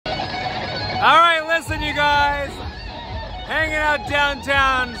All right, listen, you guys. Hanging out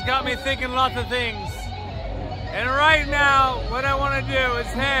downtown's got me thinking lots of things. And right now, what I want to do is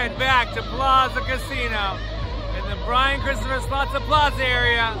head back to Plaza Casino in the Brian Christopher Slots of Plaza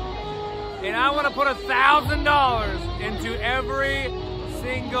area. And I want to put $1,000 into every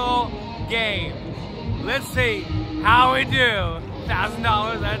single game. Let's see how we do.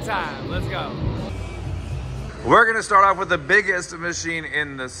 $1,000 at a time. Let's go. We're gonna start off with the biggest machine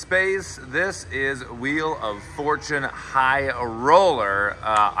in the space. This is Wheel of Fortune High Roller.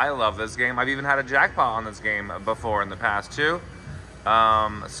 I love this game. I've even had a jackpot on this game before in the past too.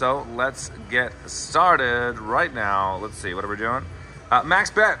 So let's get started right now. Let's see, what are we doing? Max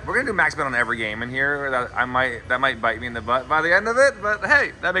bet. We're gonna do max bet on every game in here. That might bite me in the butt by the end of it, but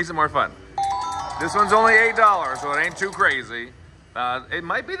hey, that makes it more fun. This one's only $8, so it ain't too crazy. It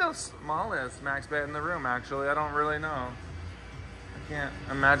might be the smallest max bet in the room, actually. I don't really know. I can't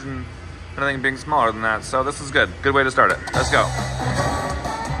imagine anything being smaller than that, so this is good. Good way to start it. Let's go.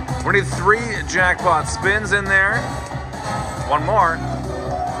 We need 3 jackpot spins in there. One more.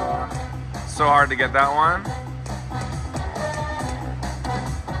 So hard to get that one.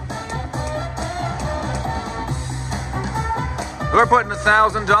 We're putting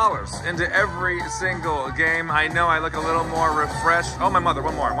 $1,000 into every single game. I know I look a little more refreshed. Oh, my mother,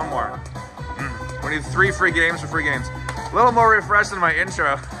 one more. We need 3 free games for free games. A little more refreshed than my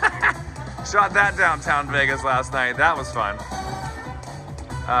intro. Shot that downtown Vegas last night. That was fun.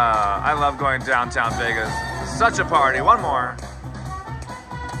 I love going downtown Vegas. Such a party. One more.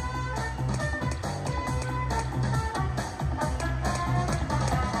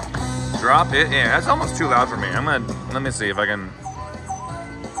 Drop it in. That's almost too loud for me. Let me see if I can.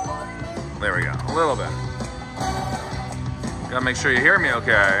 There we go. A little bit. Gotta make sure you hear me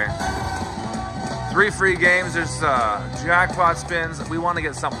okay. 3 free games. There's jackpot spins. We want to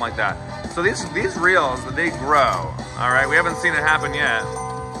get something like that. So these reels, they grow. All right. We haven't seen it happen yet.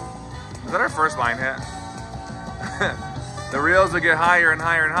 Is that our first line hit? The reels will get higher and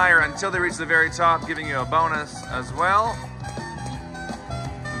higher and higher until they reach the very top, giving you a bonus as well.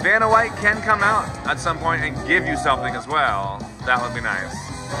 Vanna White can come out at some point and give you something as well. That would be nice.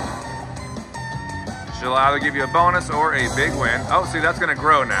 She'll either give you a bonus or a big win. Oh, see, that's gonna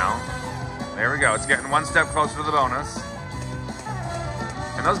grow now. There we go. It's getting one step closer to the bonus.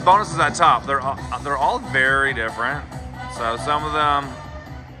 And those bonuses at top, they're all very different. So some of them,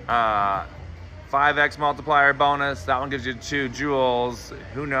 5x multiplier bonus. That one gives you 2 jewels.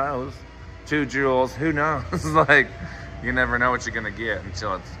 Who knows? 2 jewels. Who knows? Like, you never know what you're gonna get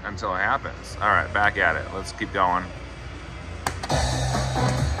until it happens. All right, back at it. Let's keep going.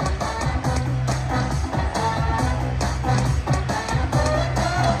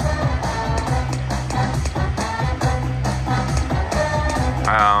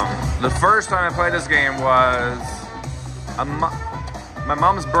 The first time I played this game was my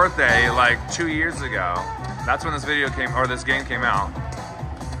mom's birthday, like 2 years ago. That's when this game came out,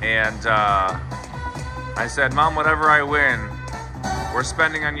 and I said, Mom, whatever I win, we're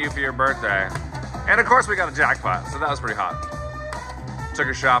spending on you for your birthday. And of course we got a jackpot, so that was pretty hot. Took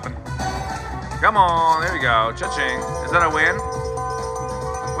her shopping. Come on, there we go. Cha-ching. Is that a win?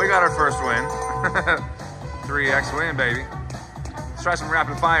 We got our first win. 3x win, baby. Let's try some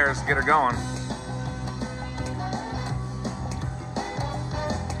rapid fires, get her going.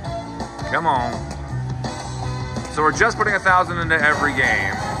 Come on. So we're just putting 1,000 into every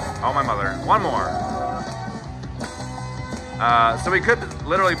game. Oh, my mother. One more. So we could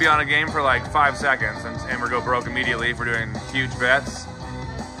literally be on a game for like 5 seconds and we're go broke immediately if we're doing huge bets.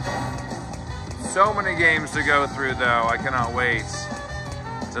 So many games to go through though. I cannot wait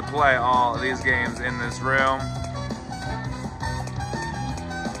to play all of these games in this room.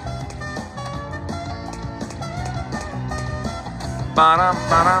 Ba-dum.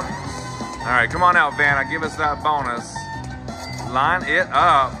 All right, come on out, Vanna. Give us that bonus. Line it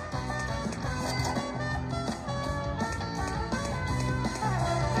up.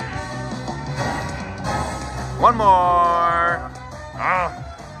 One more.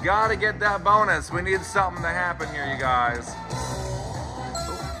 Gotta get that bonus. We need something to happen here, you guys.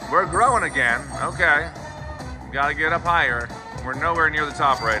 We're growing again. Okay. Gotta get up higher. We're nowhere near the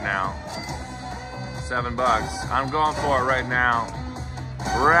top right now. $7. I'm going for it right now.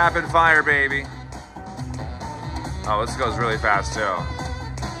 Rapid fire, baby. Oh, this goes really fast too.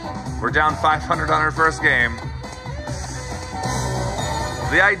 We're down 500 on our first game.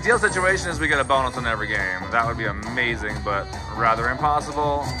 The ideal situation is we get a bonus on every game. That would be amazing, but rather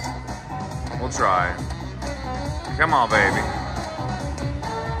impossible. We'll try. Come on, baby.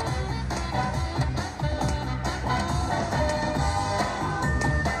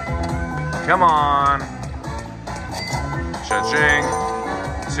 Come on. Cha-ching.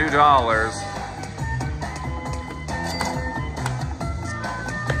 $2.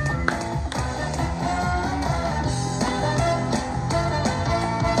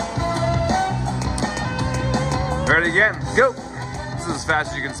 Ready again, go. This is as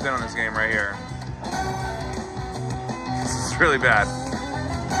fast as you can spin on this game right here. This is really bad.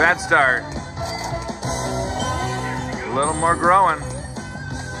 Bad start. A little more growing.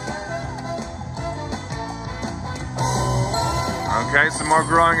 Okay, some more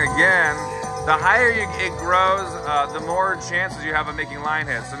growing again. The higher it grows, the more chances you have of making line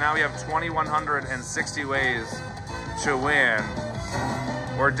hits. So now we have 2,160 ways to win.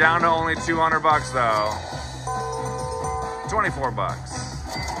 We're down to only 200 bucks though. 24 bucks.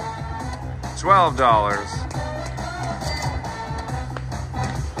 $12.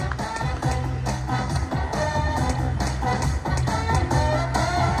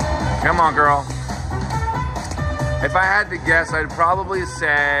 Come on, girl. If I had to guess, I'd probably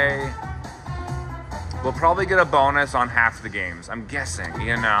say we'll probably get a bonus on half the games. I'm guessing,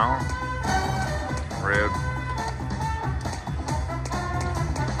 you know? Rude.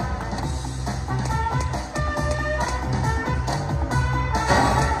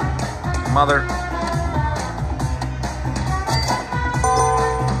 Mother.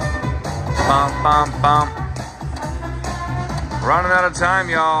 Bump, bump, bump. Running out of time,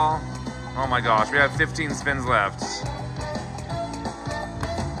 y'all. Oh my gosh, we have 15 spins left.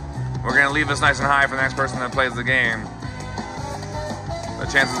 We're gonna leave this nice and high for the next person that plays the game. The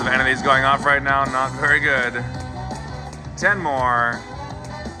chances of any of these going off right now, not very good. 10 more.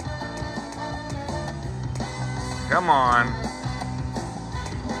 Come on.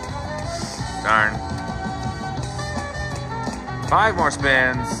 Darn. 5 more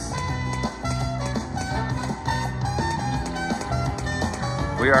spins.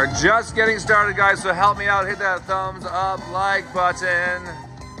 We are just getting started, guys, so help me out. Hit that thumbs up, like button.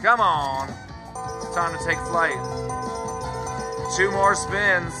 Come on. It's time to take flight. 2 more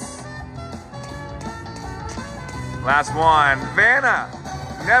spins. Last one. Vanna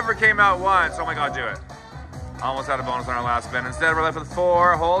never came out once. Oh my God, do it. Almost had a bonus on our last spin. Instead, we're left with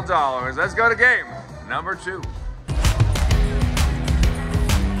 4 whole dollars. Let's go to game number 2.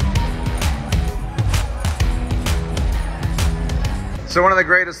 So one of the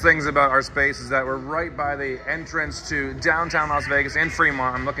greatest things about our space is that we're right by the entrance to downtown Las Vegas in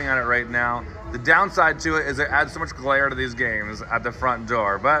Fremont. I'm looking at it right now. The downside to it is it adds so much glare to these games at the front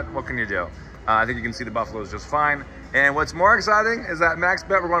door, but what can you do? I think you can see the Buffaloes just fine. And what's more exciting is that max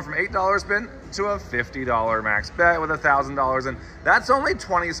bet, we're going from $8 spin to a $50 max bet with $1,000, and that's only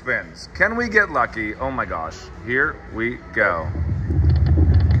 20 spins. Can we get lucky? Oh my gosh, here we go.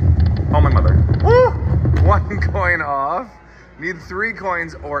 Oh my mother. Woo! 1 coin off. Need 3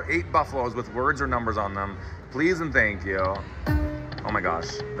 coins or 8 Buffaloes with words or numbers on them. Please and thank you. Oh my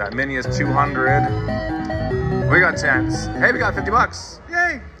gosh, that mini is 200. We got 10s. Hey, we got 50 bucks.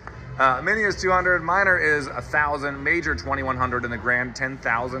 Yay. Mini is 200, minor is 1,000, major 2,100, and the grand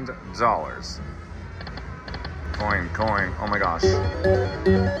 $10,000. Coin, coin, oh my gosh.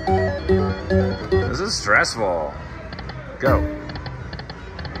 This is stressful. Go.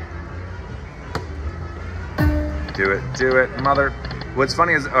 Do it, mother. What's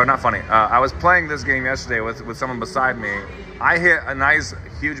funny is, or not funny, I was playing this game yesterday with someone beside me. I hit a nice,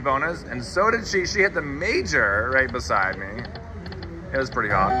 huge bonus, and so did she. She hit the major right beside me. It was pretty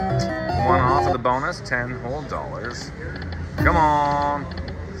hot. 1 off of the bonus, 10 whole dollars. Come on.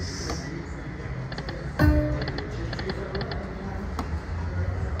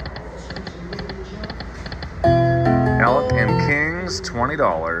 Elk and Kings,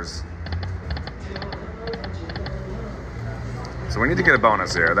 $20. So we need to get a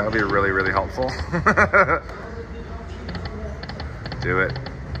bonus here. That would be really, really helpful. Do it.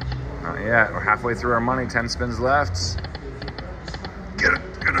 Not yet. We're halfway through our money. 10 spins left. Get it,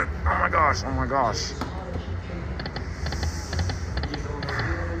 get it. Oh my gosh, oh my gosh.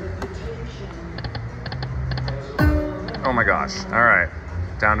 Oh my gosh. All right.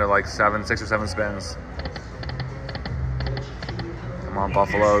 Down to like 6 or 7 spins. Come on,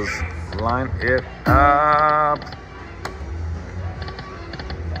 Buffaloes. Line it up.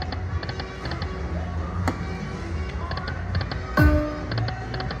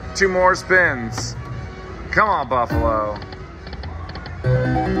 Two more spins. Come on, Buffalo.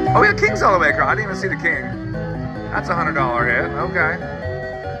 Oh, we got Kings all the way across. I didn't even see the King. That's a $100 hit. Okay.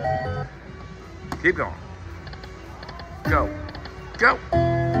 Keep going. Go. Go.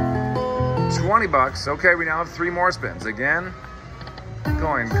 20 bucks. Okay, we now have 3 more spins. Again.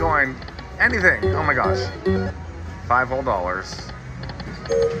 Coin, coin. Anything. Oh my gosh. 5 whole dollars.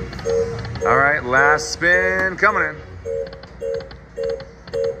 Last spin coming in.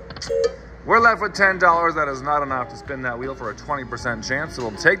 We're left with $10. That is not enough to spin that wheel for a 20% chance. So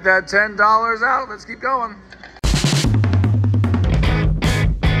we'll take that $10 out. Let's keep going.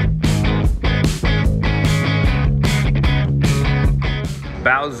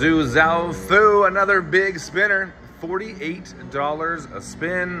 Bao Zu Zhau Fu, another big spinner. $48 a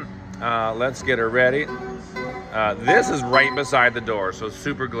spin. Let's get her ready. This is right beside the door, so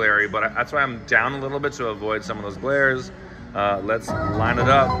super glary, but that's why I'm down a little bit to avoid some of those glares. Let's line it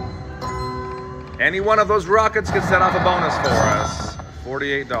up. Any one of those rockets could set off a bonus for us.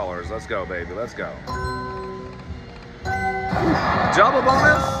 $48. Let's go, baby. Let's go. Double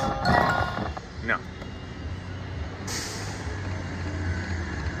bonus? No.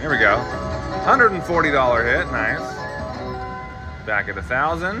 Here we go. $140 hit. Nice. Back at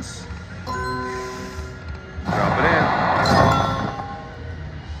 1,000. Drop it in.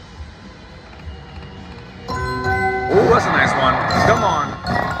 Oh, that's a nice one. Come on.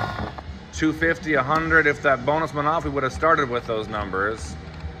 250, 100. If that bonus went off, we would have started with those numbers.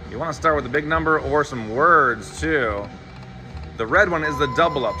 You want to start with a big number or some words too. The red one is the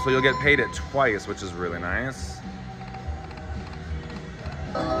double up, so you'll get paid it twice, which is really nice.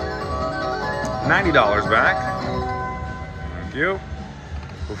 $90 back. Thank you.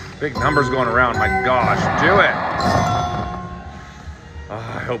 Oof, big numbers going around. My gosh, do it. Oh,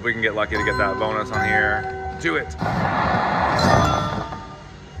 I hope we can get lucky to get that bonus on here. Do it.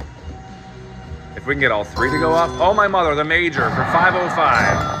 If we can get all three to go up. Oh, my mother, the major for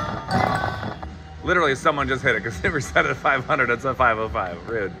 505. Literally, someone just hit it because they were set at 500. It's a 505.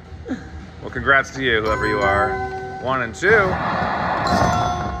 Rude. Well, congrats to you, whoever you are. 1 and 2.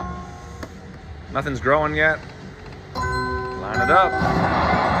 Nothing's growing yet. Line it up.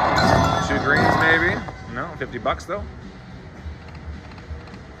 2 greens maybe. No, $50 though.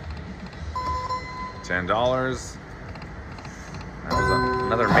 $10. That was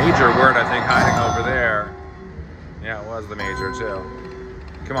another major word, I think, hiding over there. Yeah, it was the major too.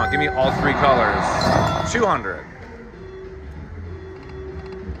 Come on, give me all 3 colors. 200.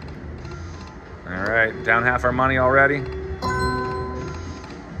 All right, down half our money already.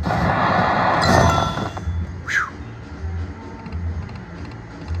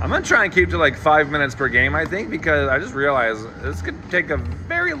 I'm gonna try and keep to like 5 minutes per game, I think, because I just realized this could take a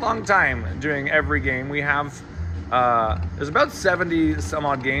very long time doing every game. We have, there's about 70 some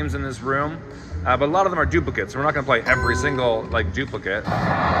odd games in this room, but a lot of them are duplicates. So we're not gonna play every single like duplicate.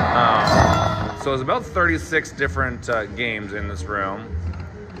 So there's about 36 different games in this room.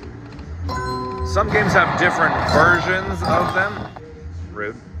 Some games have different versions of them.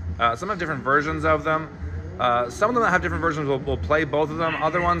 Rude. Some have different versions of them. Some of them that have different versions we'll play both of them.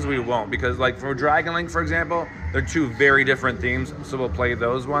 Other ones we won't, because like for Dragon Link, for example, they're 2 very different themes, so we'll play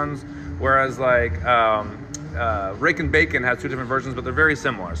those ones. Whereas like Rakin Bacon has 2 different versions, but they're very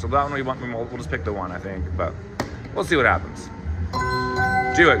similar. So that one we'll just pick the one, I think. But we'll see what happens.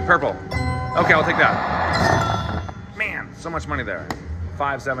 Do it, purple. Okay, I'll take that. Man, so much money there.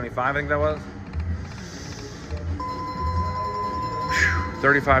 $575, I think that was.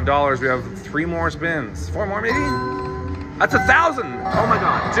 $35. We have 3 more spins. 4 more maybe? That's 1,000. Oh my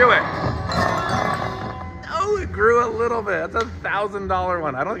God, do it. Oh, it grew a little bit. That's $1,000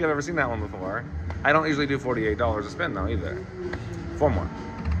 one. I don't think I've ever seen that one before. I don't usually do $48 a spin though either. 4 more.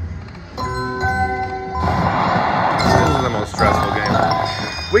 This is the most stressful game.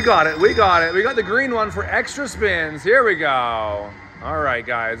 We got it, we got it. We got the green one for extra spins. Here we go. All right,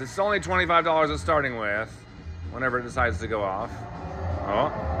 guys, it's only $25 it's starting with, whenever it decides to go off.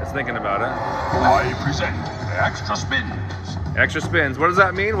 Oh, it's thinking about it. I present extra spins. Extra spins. What does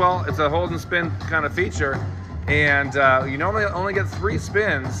that mean? Well, it's a hold and spin kind of feature. And you normally only get 3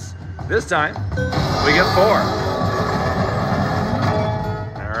 spins. This time, we get 4.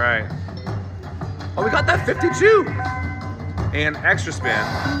 All right. Oh, we got that 52. And extra spin.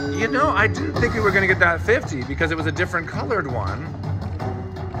 You know, I didn't think we were going to get that 50 because it was a different colored one.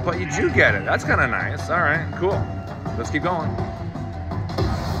 But you do get it. That's kind of nice. All right, cool. Let's keep going.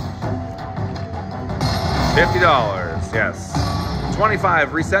 $50, yes.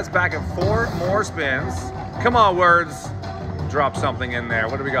 25, resets back at 4 more spins. Come on, words. Drop something in there.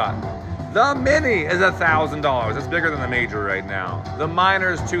 What do we got? The mini is $1,000. It's bigger than the major right now. The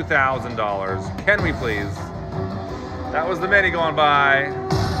minor's $2,000. Can we please? That was the mini going by.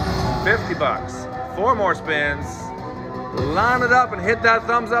 $50. 4 more spins. Line it up and hit that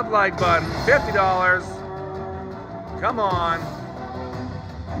thumbs up like button. $50. Come on.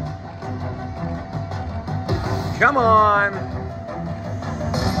 Come on.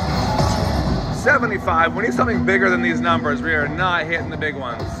 75. We need something bigger than these numbers. We are not hitting the big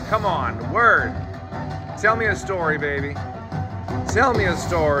ones. Come on, word. Tell me a story, baby. Tell me a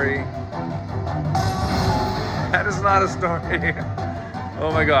story. That is not a story.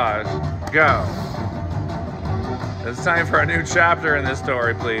 Oh my gosh. Go. It's time for a new chapter in this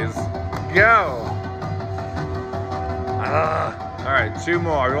story, please. Go. All right, 2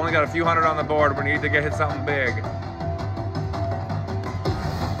 more. We only got a few hundred on the board. We need to hit something big.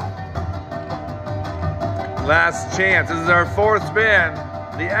 Last chance. This is our 4th spin.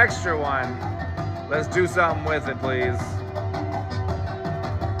 The extra one. Let's do something with it, please.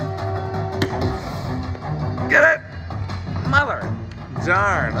 Get it? Mother.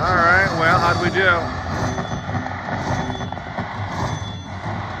 Darn. All right. Well, how'd we do?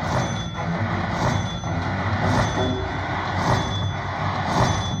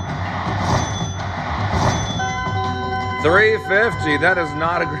 $350. That is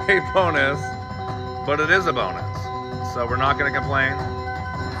not a great bonus, but it is a bonus. So we're not going to complain.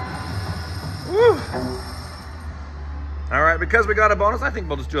 Woo. All right, because we got a bonus, I think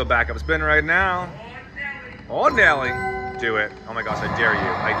we'll just do a backup spin right now. Oh, Nelly. Do it. Oh my gosh, I dare you.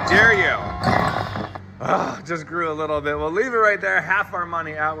 I dare you. Oh, just grew a little bit. We'll leave it right there. Half our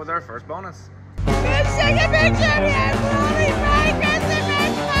money out with our first bonus.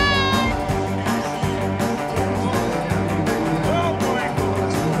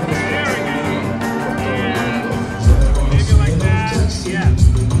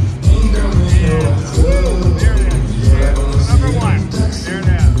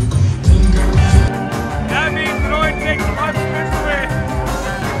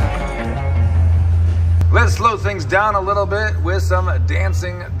 Let's slow things down a little bit with some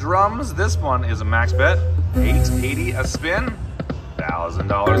dancing drums. This one is a max bet, $8.80 a spin,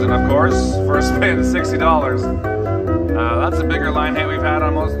 $1,000 in, of course. First spin, $60. That's a bigger line hit we've had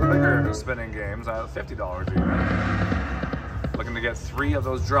on most of the bigger spinning games, $50 even. Looking to get 3 of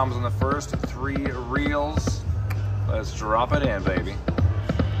those drums on the first 3 reels. Let's drop it in, baby.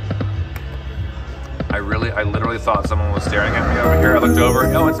 I literally thought someone was staring at me over here. I looked over,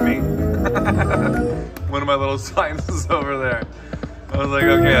 oh, it's me. One of my little signs is over there. I was like,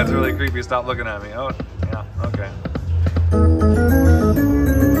 okay, that's really creepy. Stop looking at me. Oh, yeah, okay.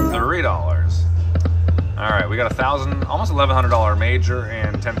 $3. All right, we got $1,000, almost $1,100 major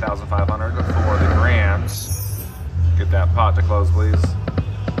and $10,500 for the grands. Get that pot to close, please.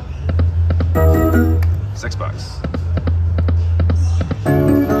 $6.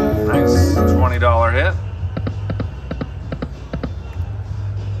 Nice $20 hit.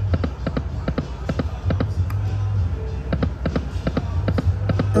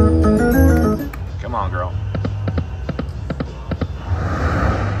 Come on, girl.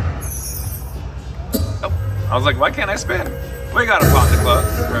 Oh, I was like, why can't I spin? We got a pot to close.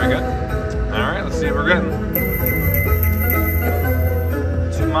 Very good. All right, let's see if we're getting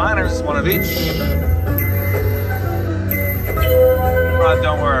 2 minors, 1 of each. But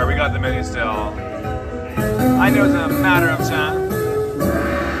don't worry, we got the mini still. I know it's a matter of time.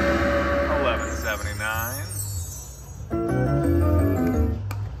 $11.79.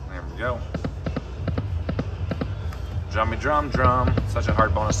 There we go. Drummy drum drum. Such a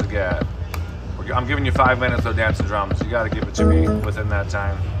hard bonus to get. I'm giving you 5 minutes of dancing drums. You got to give it to me within that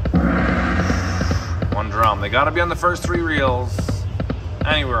time. 1 drum. They got to be on the first 3 reels.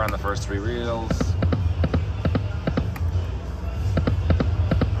 Anywhere on the first 3 reels.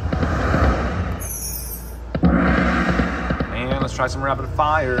 Let's try some rapid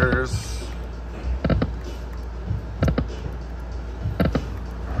fires.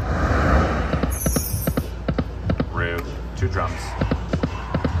 Rude. 2 drums.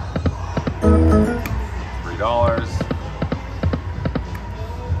 $3.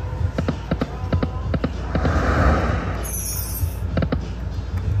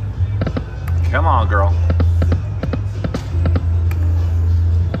 Come on, girl.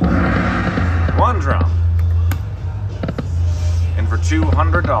 1 drum. For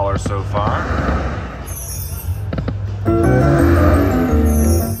 $200 so far.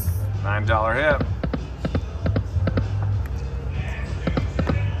 $9 hit.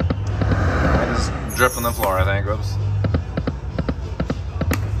 I just dripped on the floor, I think. Whoops.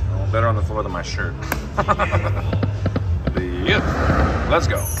 Well, better on the floor than my shirt. Yep. Let's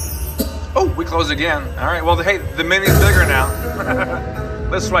go. Oh, we closed again. All right. Well, hey, the mini's bigger now.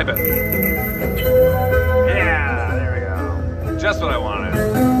 Let's swipe it. Yeah. Just what I wanted.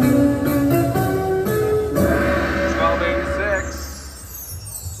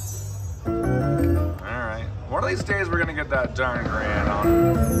 $12.86. All right. One of these days we're gonna get that darn grand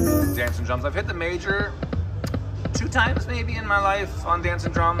on dancing drums. I've hit the major 2 times maybe in my life on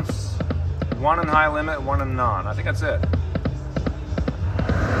dancing drums. 1 in high limit, 1 in non. I think that's it.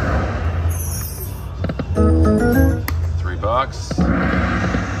 bucks. All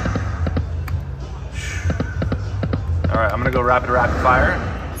right, I'm gonna go rapid fire.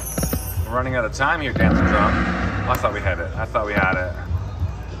 We're running out of time here, Dancing Drum. Oh, I thought we had it. I thought we had it.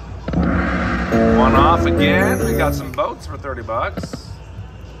 One off again. We got some boats for 30 bucks.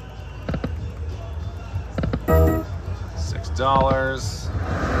 $6.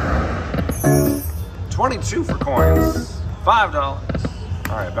 22 for coins. $5.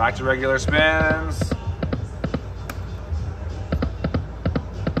 All right, back to regular spins.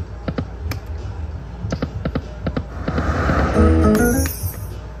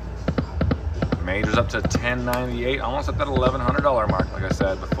 Majors up to $10.98, almost at that $1,100 mark, like I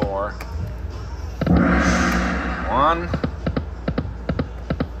said before. One.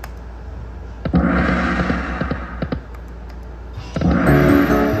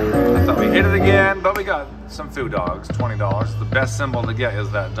 I thought we hit it again, but we got some foo dogs, $20. The best symbol to get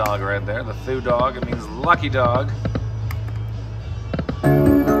is that dog right there, the foo dog. It means lucky dog.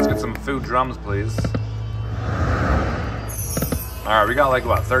 Let's get some foo drums, please. All right, we got like,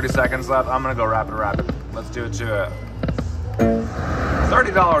 what, 30 seconds left? I'm gonna go rapid. Let's do it to it.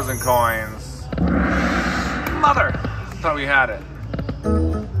 $30 in coins. Mother! Thought we had it.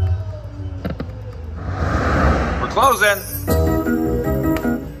 We're closing.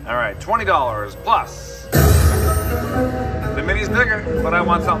 All right, $20 plus. The mini's bigger, but I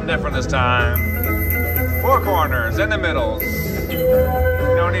want something different this time. 4 corners in the middles.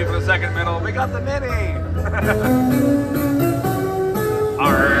 No need for the second middle. We got the mini.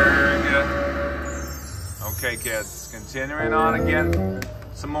 Arrgh. Okay, kids, continuing on again.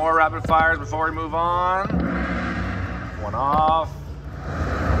 Some more rapid fires before we move on. One off.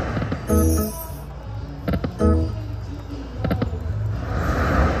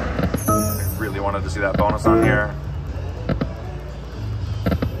 I really wanted to see that bonus on here.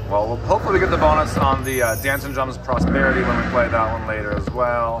 Well, we'll hopefully get the bonus on the Dancing Drums Prosperity when we play that one later as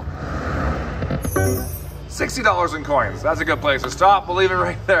well. $60 in coins. That's a good place to stop. We'll leave it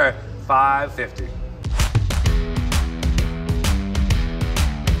right there. $5.50.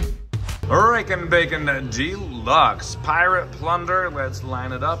 Rakin Bacon Deluxe Pirate Plunder. Let's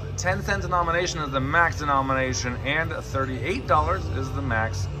line it up. 10 cent denomination is the max denomination, and $38 is the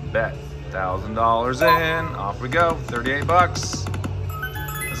max bet. $1,000 in. Off we go. 38 bucks.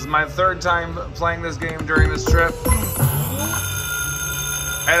 This is my 3rd time playing this game during this trip.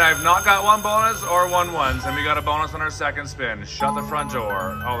 And I've not got one bonus or one ones, and we got a bonus on our second spin. Shut the front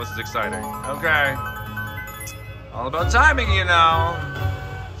door. Oh, this is exciting. Okay. All about timing, you know.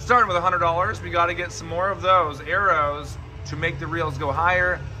 Starting with $100, we got to get some more of those arrows to make the reels go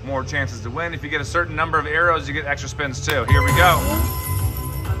higher. More chances to win. If you get a certain number of arrows, you get extra spins too. Here we go.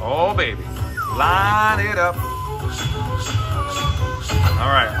 Oh, baby. Line it up. All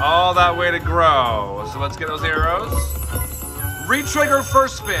right, all that way to grow. So let's get those arrows. Retrigger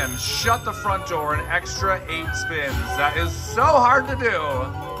first spin, shut the front door, an extra 8 spins. That is so hard to do.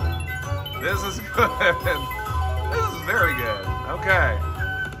 This is good. This is very good. Okay.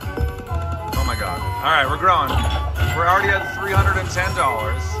 Oh my God. All right, we're growing. We're already at $310.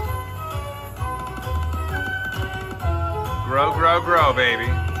 Grow,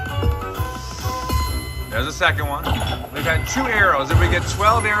 baby. There's a second one. We've got 2 arrows. If we get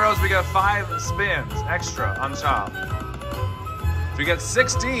 12 arrows, we get 5 spins extra on top. If you get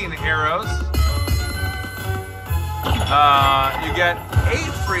 16 arrows, you get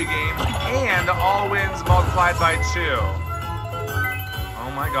 8 free games and all wins multiplied by 2. Oh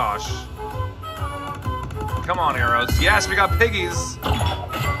my gosh. Come on, arrows. Yes, we got Piggies.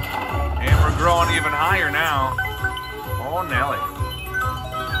 And we're growing even higher now. Oh, Nelly.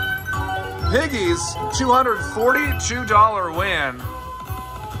 Piggies, $242 win.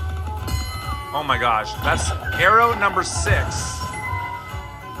 Oh my gosh, that's arrow number 6.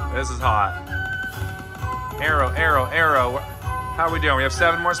 This is hot. Arrow. How are we doing? We have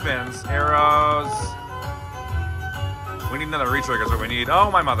 7 more spins. Arrows. We need another retrigger is what we need.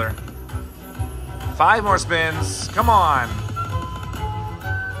 Oh, my mother. 5 more spins. Come on.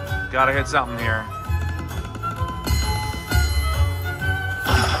 Gotta hit something here.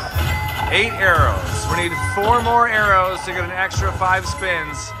 8 arrows. We need 4 more arrows to get an extra 5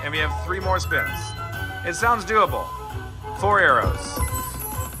 spins, and we have 3 more spins. It sounds doable. 4 arrows.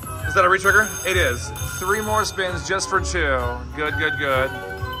 Is that a retrigger? It is. 3 more spins just for 2. Good.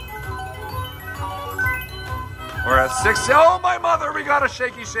 We're at 6. Oh, my mother, we got a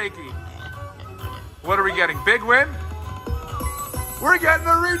shaky. What are we getting? Big win? We're getting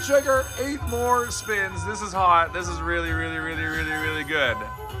a retrigger. 8 more spins. This is hot. This is really good.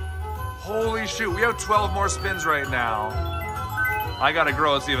 Holy shoot, we have 12 more spins right now. I gotta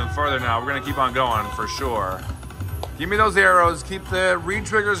grow this even further now. We're gonna keep on going for sure. Give me those arrows. Keep the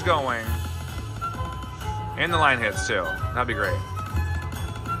re-triggers going. And the line hits too. That'd be great.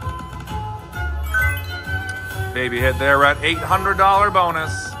 Baby hit there. We're at $800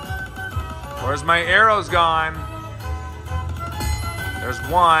 bonus. Where's my arrows gone? There's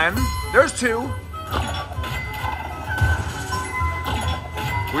one. There's two.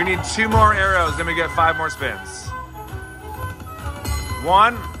 We need 2 more arrows, then we get 5 more spins.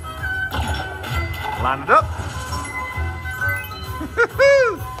 1. Line it up.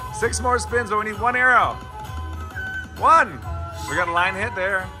 6 more spins, but we need 1 arrow. 1. We got a line hit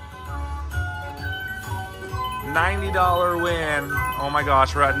there. $90 win. Oh my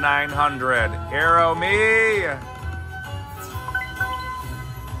gosh, we're at 900. Arrow me.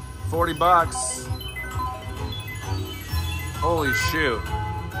 40 bucks. Holy shoot.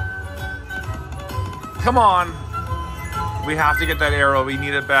 Come on. We have to get that arrow. We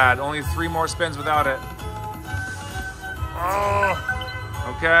need it bad. Only 3 more spins without it. Oh.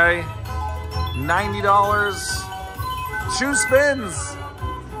 Okay. $90. 2 spins.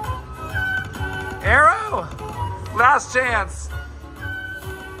 Arrow. Last chance.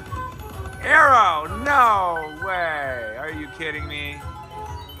 Arrow. No way. Are you kidding me?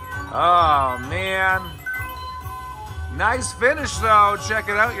 Oh, man. Nice finish, though. Check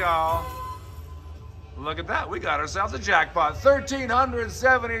it out, y'all. Look at that. We got ourselves a jackpot.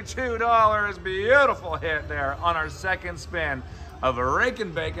 $1,372. Beautiful hit there on our second spin of a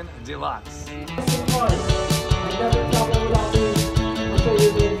Rakin Bacon Deluxe.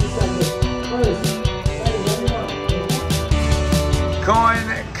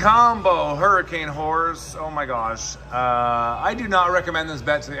 Coin combo Hurricane Horse. Oh my gosh. I do not recommend this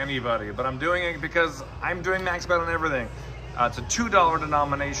bet to anybody, but I'm doing it because I'm doing max bet on everything. It's a $2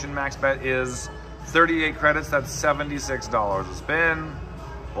 denomination. Max bet is 38 credits. That's $76 a spin.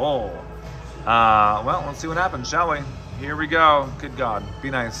 Oh. Well, let's see what happens, shall we? Here we go. Good God.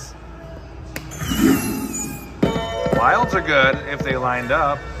 Be nice. Wilds are good if they lined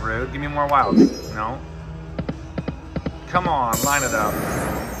up. Rude. Give me more wilds. No. Come on, line it up.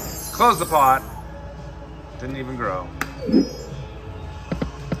 Close the pot. Didn't even grow.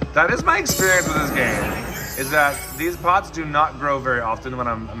 That is my experience with this game, is that these pots do not grow very often when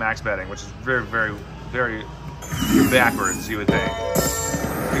I'm max betting, which is very, very, very backwards, you would think.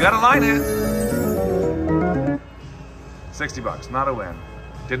 You gotta line it. 60 bucks, not a win.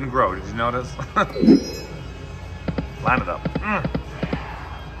 Didn't grow, did you notice? Line it up.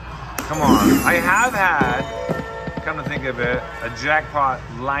 Come on, I have had, come to think of it, a jackpot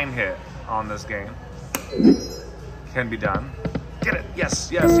line hit on this game. Can be done. Get it,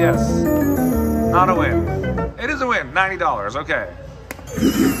 yes, yes, yes. Not a win. It is a win, $90, okay.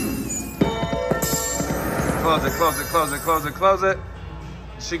 Close it, close it, close it, close it, close it.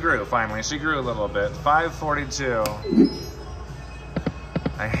 She grew, finally, she grew a little bit. 542.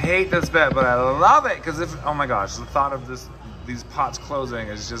 I hate this bet, but I love it, because if, oh my gosh, the thought of these pots closing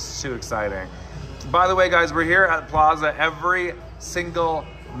is just too exciting. By the way, guys, we're here at Plaza every single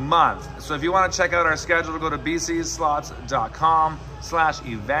month. So if you want to check out our schedule, go to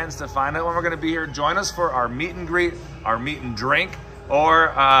BCSlots.com/events to find out when we're going to be here. Join us for our meet and greet, our meet and drink,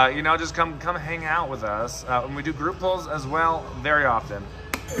 or you know, just come hang out with us. And we do group pulls as well very often.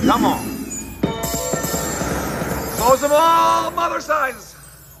 Come on. Close them all, mother size.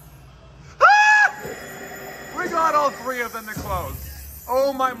 Ah! We got all 3 of them to close.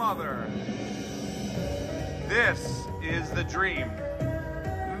 Oh my mother. This is the dream.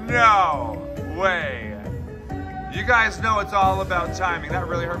 No way. You guys know it's all about timing. That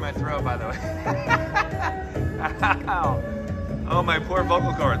really hurt my throat, by the way. Ow. Oh, my poor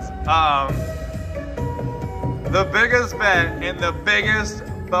vocal cords. The biggest bet and the biggest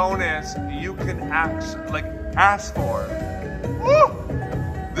bonus you can ask for. Woo!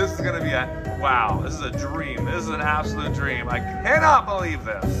 This is gonna be a, wow, this is a dream. This is an absolute dream. I cannot believe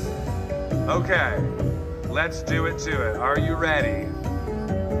this. Okay, let's do it to it. Are you ready?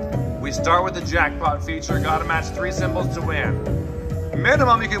 We start with the jackpot feature. Gotta match 3 symbols to win.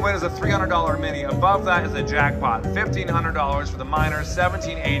 Minimum you can win is a $300 mini. Above that is a jackpot. $1,500 for the minor,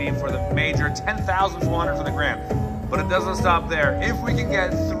 $1,780 for the major, $10,400 for the grand. But it doesn't stop there. If we can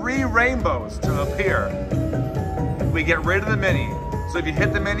get 3 rainbows to appear, we get rid of the mini. So if you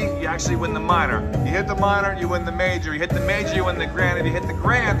hit the mini, you actually win the minor. You hit the minor, you win the major. You hit the major, you win the grand. If you hit the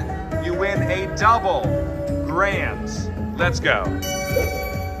grand, you win a double grand. Let's go.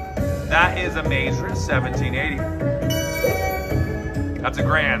 That is a major, $1,780. That's a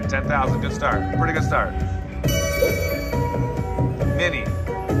grand, 10,000, good start. Pretty good start. Mini.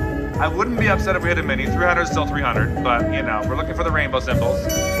 I wouldn't be upset if we hit a mini. 300 is still 300, but you know, we're looking for the rainbow symbols.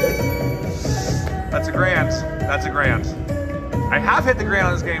 That's a grand. That's a grand. I have hit the grand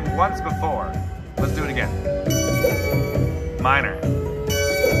on this game once before. Let's do it again. Minor.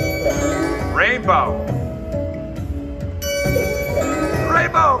 Rainbow.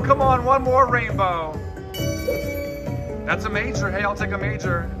 Rainbow, come on, one more rainbow. That's a major. Hey, I'll take a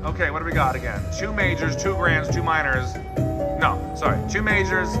major. Okay, what do we got again? 2 majors, 2 grands, 2 minors. No, sorry, 2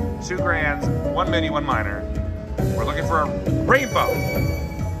 majors, 2 grands, 1 mini, 1 minor. We're looking for a rainbow.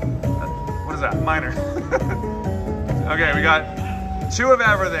 What is that? Minor. Okay, we got 2 of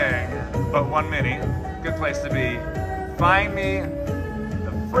everything, but 1 mini. Good place to be. Find me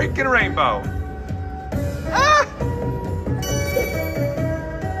the freaking rainbow. Ah!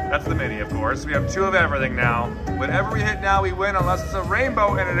 That's the mini, of course. We have 2 of everything now. Whatever we hit now, we win unless it's a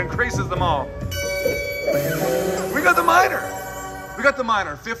rainbow and it increases them all. We got the minor. We got the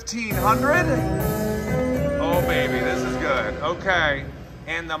minor. 1,500. Oh, baby, this is good. Okay.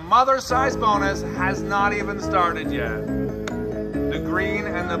 And the mother size bonus has not even started yet. The green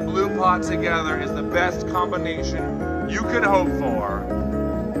and the blue pot together is the best combination you could hope for.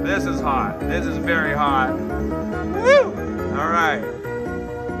 This is hot. This is very hot. Woo! All right.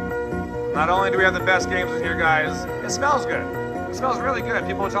 Not only do we have the best games in here, guys, it smells good. It smells really good.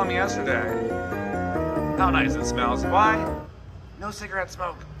 People were telling me yesterday how nice it smells. Why? No cigarette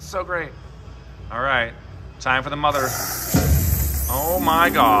smoke. So great. All right. Time for the mother. Oh my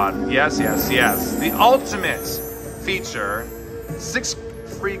God. Yes, yes, yes. The ultimate feature. 6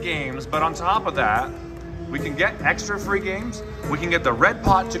 free games, but on top of that, we can get extra free games. We can get the red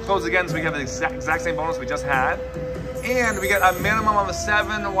pot to close again, so we have the exact same bonus we just had. And we get a minimum of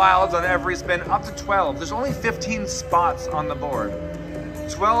 7 wilds on every spin, up to 12. There's only 15 spots on the board.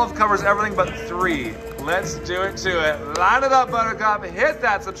 12 covers everything but 3. Let's do it to it. Line it up, Buttercup. Hit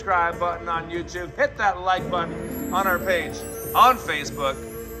that subscribe button on YouTube. Hit that like button on our page on Facebook.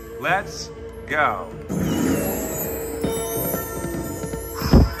 Let's go.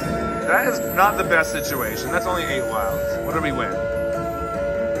 That is not the best situation. That's only 8 wilds. What did we win?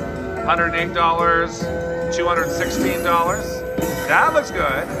 $108, $216. That looks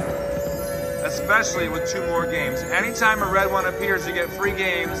good, especially with 2 more games. Anytime a red one appears, you get free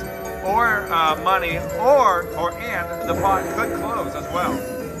games or money, and the pot could close as well.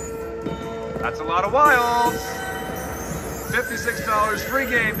 That's a lot of wilds. $56 free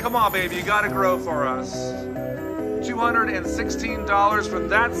game. Come on, baby, you gotta grow for us. $216 for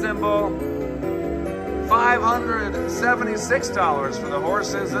that symbol. $576 for the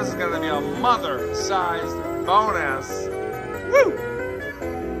horses. This is going to be a mother-sized bonus. Woo!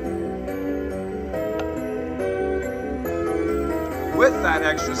 With that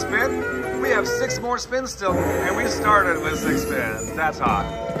extra spin, we have 6 more spins still, and we started with 6 spins. That's hot.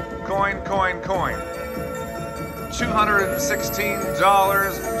 Coin, coin, coin.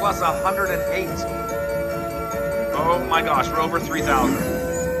 $216 plus 108. Oh my gosh, we're over 3,000.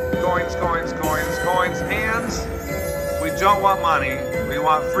 Coins, coins, coins, coins, and we don't want money. We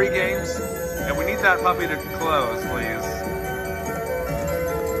want free games, and we need that puppy to close, please.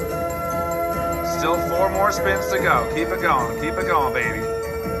 Still 4 more spins to go. Keep it going, baby.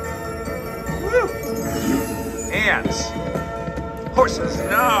 Woo! And horses,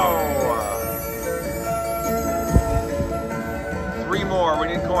 no! 3 more, we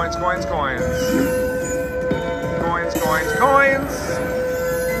need coins, coins, coins. Coins, coins, coins.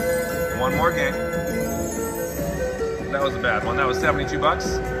 1 more game. That was a bad one. That was 72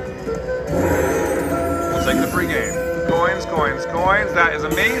 bucks. We'll take the free game. Coins, coins, coins. That is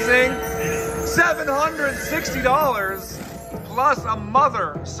amazing. $760 plus a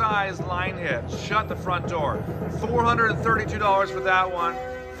mother-sized line hit. Shut the front door. $432 for that one.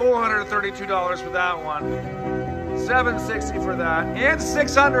 $432 for that one. $760 for that. And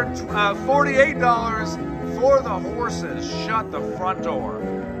 $648 for the horses. Shut the front door.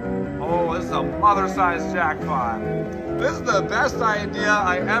 Oh, this is a mother-sized jackpot. This is the best idea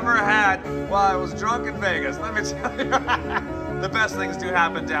I ever had while I was drunk in Vegas. Let me tell you, the best things do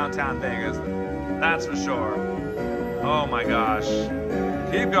happen downtown Vegas. That's for sure. Oh my gosh.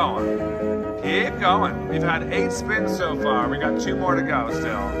 Keep going. Keep going. We've had 8 spins so far. We got 2 more to go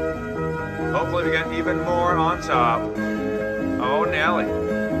still. Hopefully we get even more on top. Oh, Nelly.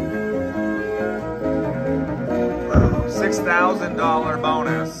 $6,000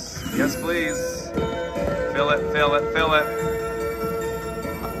 bonus. Yes, please. Fill it, fill it, fill it.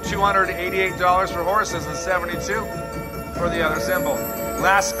 $288 for horses and $72 for the other symbol.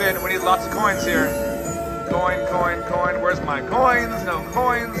 Last spin. We need lots of coins here. Coin, coin, coin. Where's my coins? No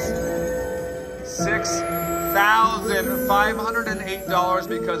coins. $6,508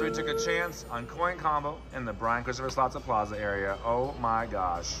 because we took a chance on coin combo in the Brian Christopher Slots at Plaza area. Oh my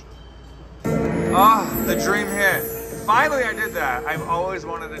gosh. Oh, the dream hit. Finally, I did that. I've always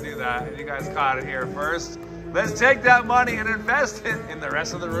wanted to do that, and you guys caught it here first. Let's take that money and invest it in the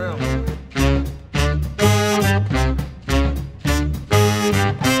rest of the room.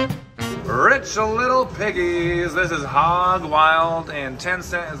 Rich little piggies. This is hog wild, and 10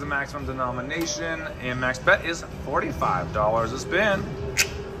 cents is the maximum denomination, and max bet is $45 a spin.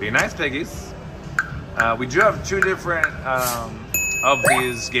 Be nice, piggies. We do have two different of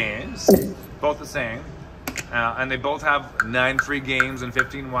these games, both the same, and they both have 9 free games and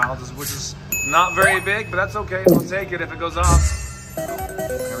 15 wilds, which is not very big, but that's okay. We'll take it if it goes off.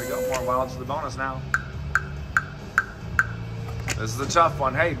 There we go. More wilds to the bonus now. This is a tough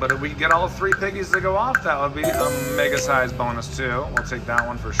one. Hey, but if we get all 3 piggies to go off, that would be a mega size bonus too. We'll take that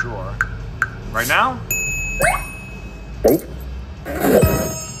one for sure. Right now,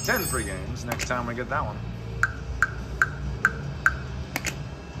 10 free games next time we get that one.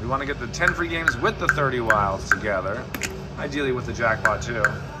 We want to get the 10 free games with the 30 wilds together. Ideally with the jackpot too.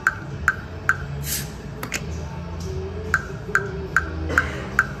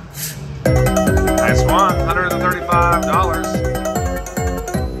 Nice one, $135.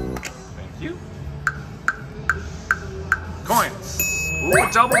 Thank you. Coins. Ooh, a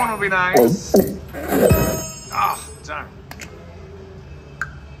double one would be nice. Ah, darn.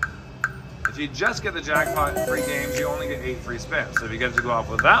 If you just get the jackpot in free games, you only get 8 free spins. So if you get to go off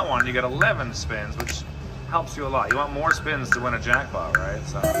with that one, you get 11 spins, which helps you a lot. You want more spins to win a jackpot, right?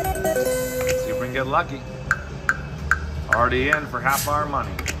 So, see if we can get lucky. Already in for half our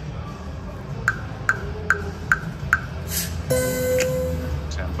money.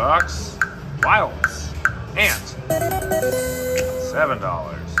 10 bucks. Wilds. And $7.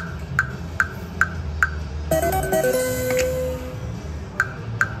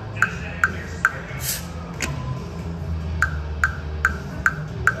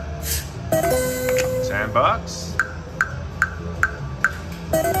 $10.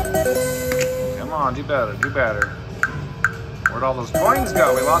 Come on, do better, do better. Where'd all those coins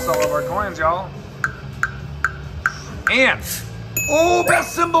go? We lost all of our coins, y'all. And, oh,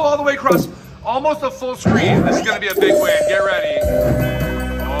 best symbol all the way across. Almost a full screen. This is gonna be a big win. Get ready.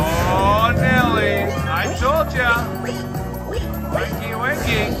 Oh, Nelly, I told ya. Winky,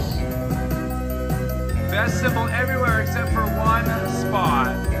 winky. Best symbol everywhere except for one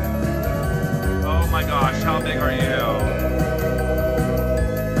spot. Oh my gosh, how big are you?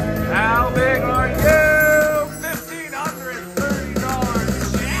 How big are you?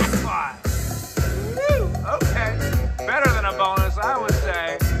 $1,530 jackpot. Woo, okay. Better than a bonus, I would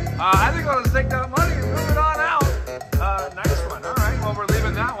say. I think I'll just take that money and move it on out. Nice one. All right, well, we're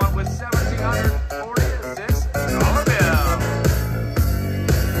leaving that one with $1,746 bill.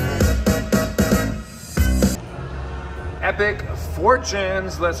 Epic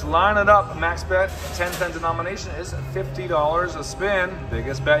fortunes. Let's line it up. Max bet, 10 cent denomination is $50 a spin.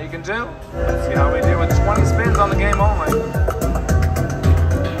 Biggest bet you can do. Let's see how we do with 20 spins on the game only.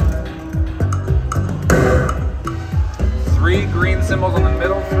 3 green symbols on the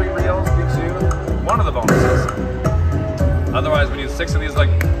middle, 3 reels gives you one of the bonuses. Otherwise, we need 6 of these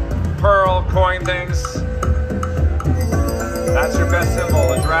like pearl coin things. That's your best symbol,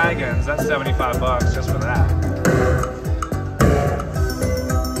 the dragons. That's 75 bucks just for that.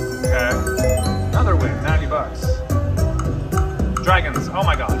 Okay, another win, 90 bucks. Dragons, oh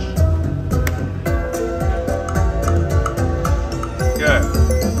my gosh. Good.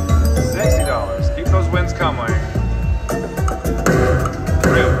 $60. Keep those wins coming.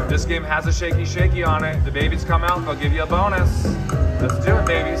 This game has a shaky on it. The babies come out, they'll give you a bonus. Let's do it,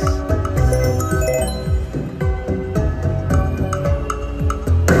 babies.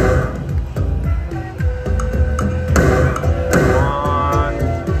 Come on.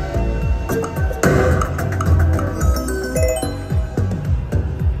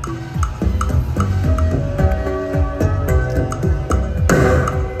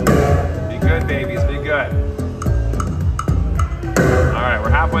 Be good, babies, be good. Alright, we're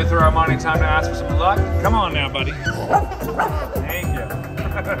halfway through our money. Time to ask for some luck. Come on now, buddy. Thank you.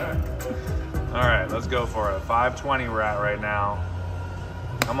 Alright, let's go for it. 520 we're at right now.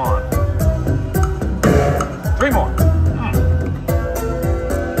 Come on. 3 more.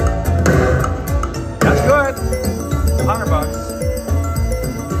 That's good. 100 bucks.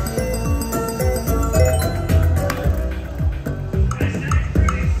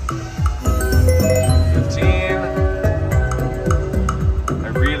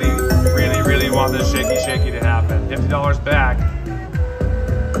 Want this shaky to happen. $50 back.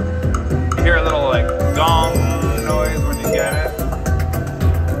 You hear a little like gong noise when you get it.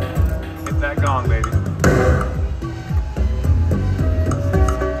 Hit that gong, baby.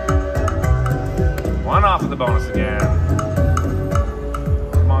 the bonus again.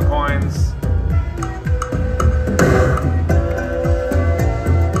 Come on, coins.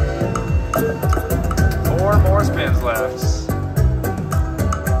 Four more spins left.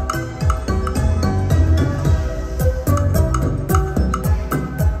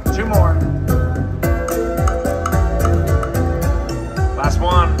 Two more. Last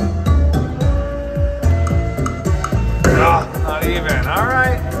one. Not even. All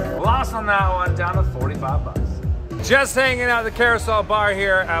right. Lost on that one, down to 45 bucks. Just hanging out at the carousel bar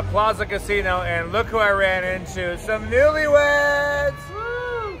here at Plaza Casino, and look who I ran into. Some newlyweds.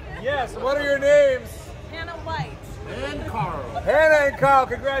 Woo! Yes, what are your names? Hannah White. And Carl. Hannah and Carl,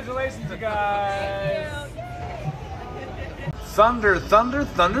 congratulations, you guys. Thunder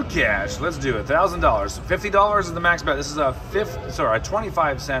cash. Let's do it. $1,000. $50 is the max bet. This is a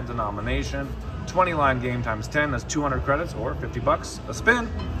 25-cent denomination. 20 line game times 10. That's 200 credits or 50 bucks. A spin.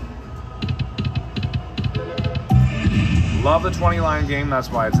 Love the 20 line game. That's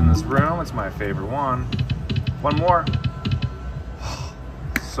why it's in this room. It's my favorite one. One more.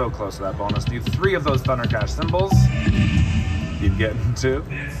 So close to that bonus. Need 3 of those Thunder cash symbols. Keep getting 2.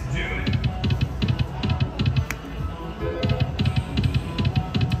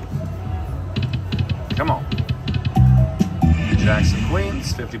 Come on. Jacks and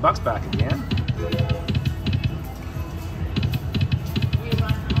queens, 50 bucks back again.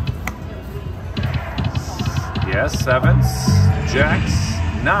 Yes, 7s, jacks,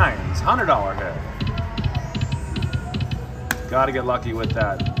 9s, $100 hit. Gotta get lucky with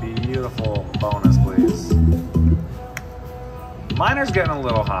that beautiful bonus, please. Miner's getting a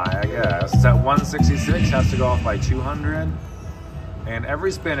little high, I guess. It's at 166, has to go off by 200. And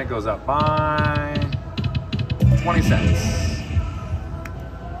every spin it goes up by 20 cents.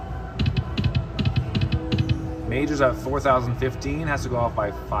 Major's at 4,015, has to go off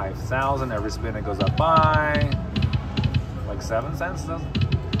by 5,000. Every spin it goes up by like 7 cents, doesn't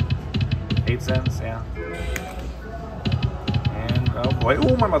it? 8 cents, yeah. And oh boy,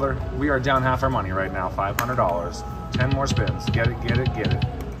 oh my mother. We are down half our money right now, $500. 10 more spins. Get it, get it, get it.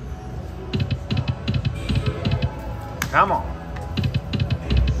 Come on.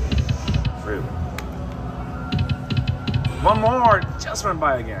 Rude. One more, just went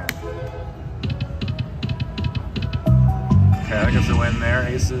by again. Okay, I think it's a win there.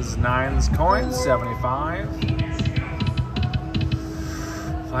 Aces, 9s, coins, 75.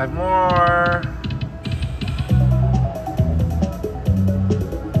 5 more.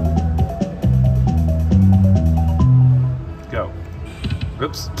 Go.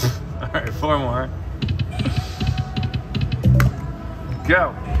 Oops. All right, 4 more.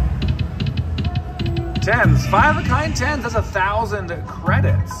 Go. 10s, 5 of a kind 10s. That's 1,000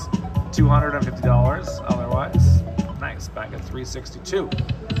 credits. $250 otherwise. Nice, back at 362.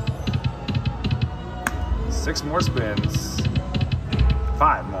 6 more spins.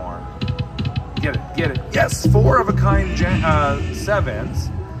 5 more. Get it, get it. Yes, 4 of a kind 7s.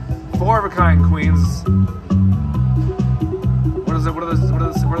 4 of a kind queens. What is it? What are the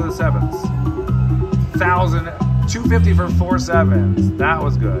 7s? 1,000, 250 for 4 7s. That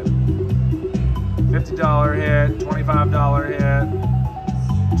was good. $50 hit, $25 hit,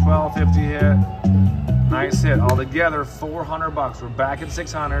 $12.50 hit. Nice hit. Altogether, 400 bucks. We're back at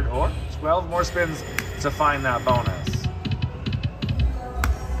 600 or 12 more spins to find that bonus.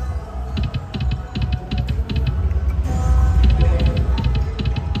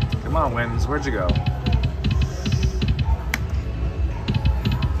 Come on, wins. Where'd you go?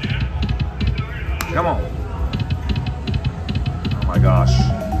 Come on. Oh my gosh.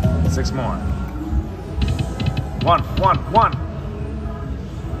 6 more. 1.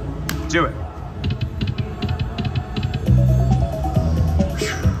 Do it.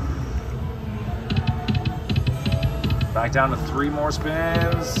 Back down to 3 more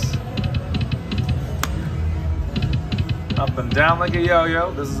spins. Up and down like a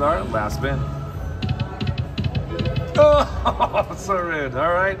yo-yo. This is our last spin. Oh, so rude.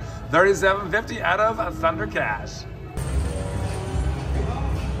 All right, $37.50 out of Thunder Cash.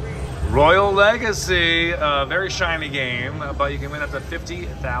 Royal Legacy, a very shiny game, but you can win up to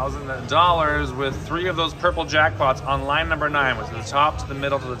 $50,000 with 3 of those purple jackpots on line number 9, which is the top to the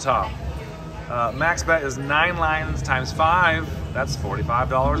middle to the top. Max bet is 9 lines times 5. That's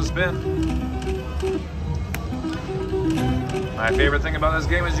 $45 a spin. My favorite thing about this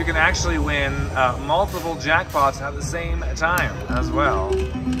game is you can actually win multiple jackpots at the same time as well.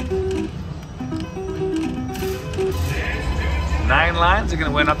 9 lines, you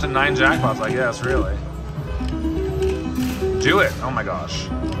can win up to 9 jackpots, I guess, really. Do it. Oh my gosh.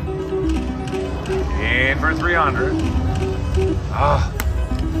 In for 300. Ah.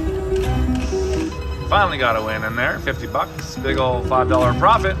 Finally got a win in there, 50 bucks. Big old $5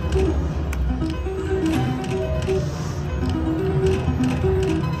 profit.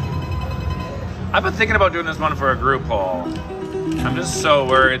 I've been thinking about doing this one for a group haul. I'm just so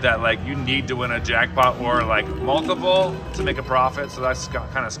worried that like you need to win a jackpot or like multiple to make a profit, so that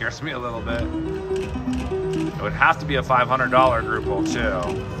kind of scares me a little bit. It would have to be a $500 group haul too.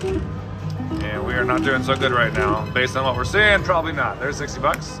 And we are not doing so good right now. Based on what we're seeing, probably not. There's 60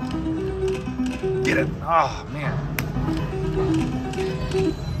 bucks. Get it. Oh, man.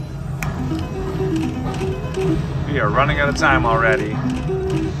 We are running out of time already.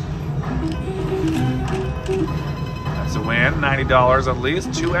 That's a win. $90 at least.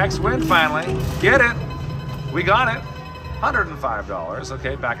 2x win finally. Get it. We got it. $105.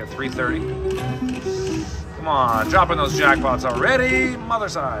 Okay, back at $330. Come on, dropping those jackpots already. Mother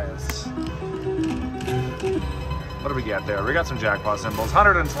size. What do we get there? We got some jackpot symbols.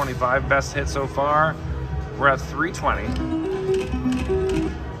 125, best hit so far. We're at 320.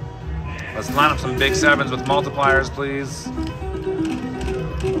 Let's line up some big sevens with multipliers, please.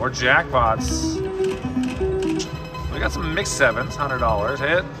 More jackpots. We got some mixed sevens, $100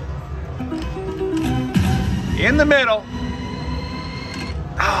 hit. In the middle.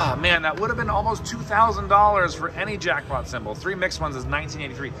 Ah, man, that would have been almost $2,000 for any jackpot symbol. 3 mixed ones is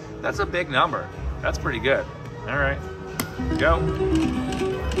 1983. That's a big number. That's pretty good. All right, go.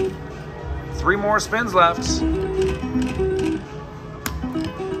 3 more spins left.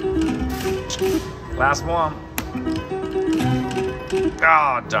 Last one.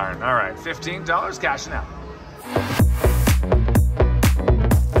 Oh, darn. All right, $15 cashing out.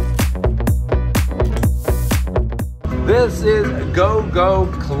 This is Go Go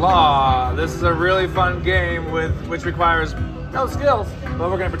Claw. This is a really fun game which requires no skills, but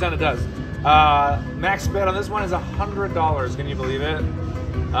we're gonna pretend it does. Max bet on this one is $100. Can you believe it?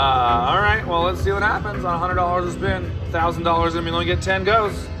 All right, well, let's see what happens on $100 a spin. $1,000 and we only get 10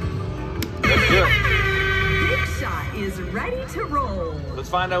 goes. Let's do it. Big Shot is ready to roll. Let's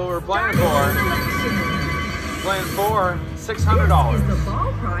find out what we're playing for. Playing for $600. This is the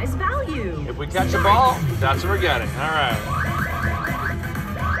ball prize value. If we catch a ball, that's what we're getting. All right.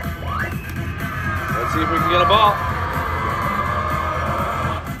 Let's see if we can get a ball.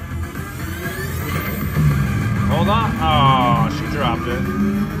 Hold on. Oh, she dropped it.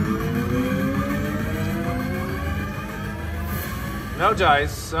 No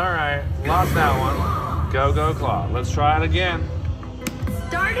dice. All right. Lost that one. Go, go, claw. Let's try it again.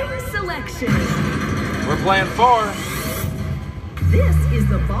 Starting selection. We're playing 4. This is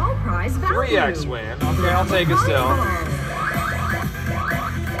the ball prize value. 3x win. Okay, I'll take it still.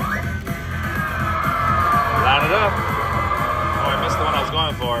 Line it up. Oh, I missed the one I was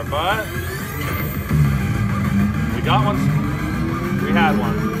going for, but we got one. We had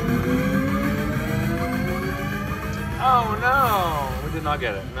one. Oh no, we did not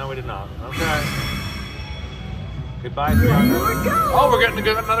get it. No, we did not. Okay. Goodbye, 300. Oh, we're getting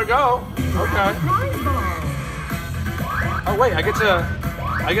another go. Okay. Oh wait, I get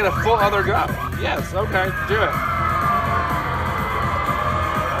a full other go. Yes, okay, do it.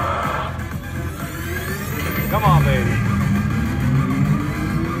 Come on, baby.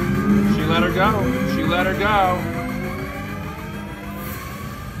 She let her go. She let her go.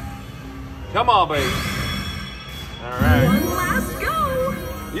 Come on, baby. All right. One last go.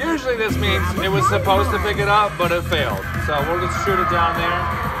 Usually this means it was supposed to pick it up, but it failed. So we'll just shoot it down there.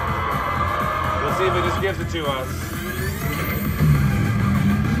 Let's see if it just gives it to us.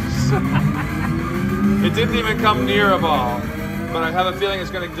 It didn't even come near a ball, but I have a feeling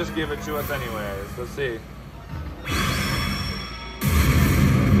it's going to just give it to us anyways. Let's see.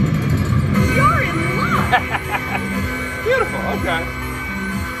 You're in luck. Beautiful. Okay.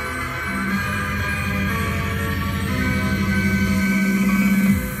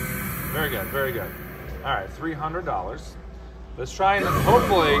 Very good. Very good. All right, $300. Let's try and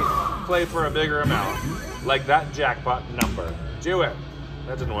hopefully play for a bigger amount, like that jackpot number. Do it.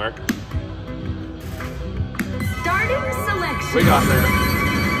 That didn't work. Starting selection. We got there.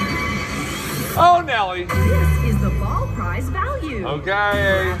 Oh, Nelly. This is the ball prize value.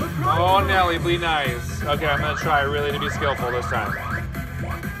 Okay. Oh, Nelly, be nice. Okay, I'm going to try really to be skillful this time.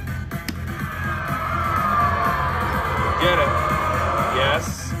 Get it.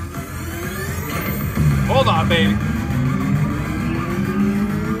 Yes. Hold on, baby.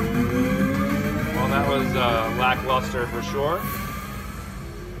 Well, that was lackluster for sure.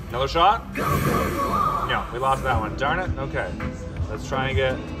 Another shot? No, we lost that one. Darn it. Okay. Let's try and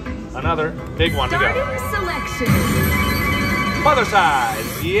get another big one to go. Starting selection. Mother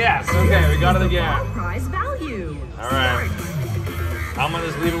size. Yes. Okay, we got it again. Prize value. All right. I'm going to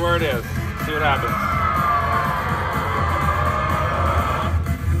just leave it where it is. See what happens.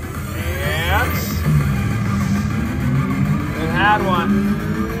 add one.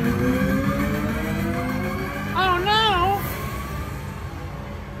 Oh no!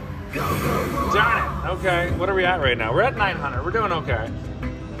 Darn it. Okay, what are we at right now? We're at 900. We're doing okay.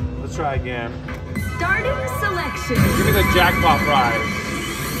 Let's try again. Starting selection. Give me the jackpot prize.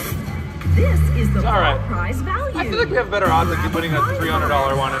 This is the all right. ball prize value. I feel like we have better odds of keep winning a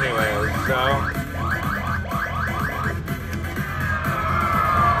 $300 one anyway, so.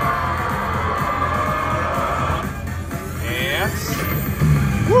 And,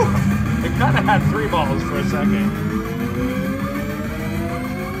 woo, it kind of had 3 balls for a second.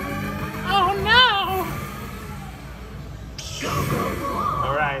 Oh no!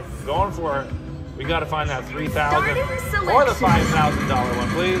 All right, going for it. We got to find that $3,000 Starting or the selection. $5,000 one,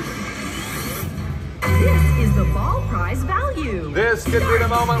 please. This is the ball prize value. This could be the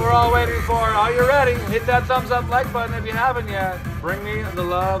moment we're all waiting for. Are you ready? Hit that thumbs up like button if you haven't yet. Bring me the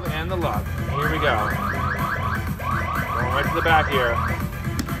love and the luck. Here we go. Going right to the back here.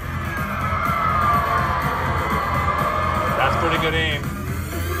 That's pretty good aim.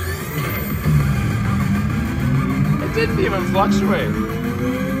 It didn't even fluctuate.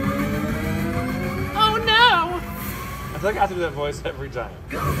 Oh no! I think I have to do that voice every time.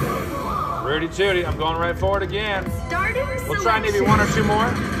 Rudy Tooty, I'm going right for it again. Starting We'll try maybe selection. 1 or 2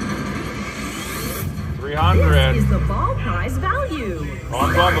 more. This 300. is the ball prize value. Oh,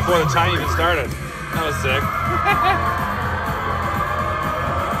 I'm going before the time even started. That was sick.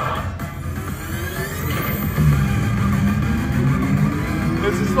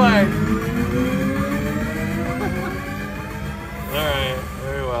 This is like... Alright,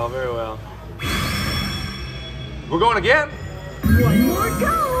 very well, very well. We're going again? One more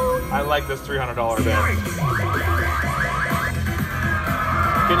go. I like this $300 bet.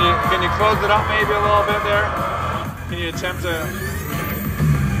 Can you close it up maybe a little bit there? Can you attempt to...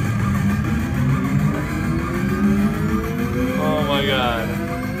 Oh my god.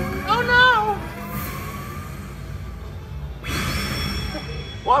 Oh no!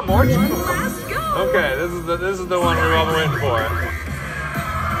 One more? Last go. Okay, this is the one we've all been waiting for.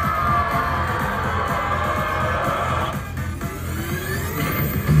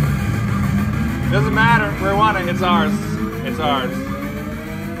 Doesn't matter. We won it. It's ours. It's ours.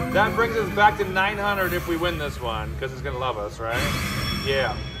 That brings us back to 900 if we win this one, because it's gonna love us, right?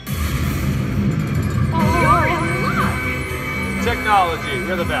 Yeah. You're in luck. Technology.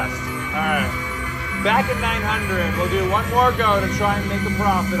 We're the best. All right. Back at 900. We'll do one more go to try and make a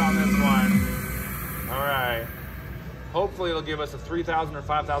profit on this one. All right. Hopefully it'll give us a $3,000 or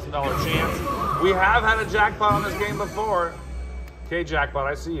 $5,000 chance. We have had a jackpot on this game before. Okay, jackpot,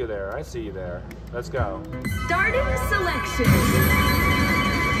 I see you there. I see you there. Let's go. Starting selection.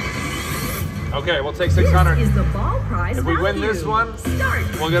 Okay, we'll take 600. This is the ball prize If we value. win this one, Start.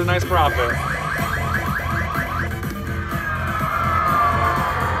 we'll get a nice profit.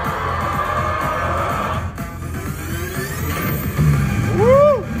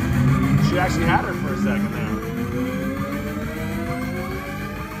 Woo! She actually had her for a second there.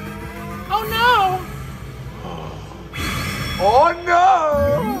 Oh no! Oh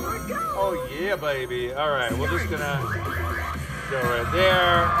no! More go. Oh yeah, baby. All right, we're just gonna go right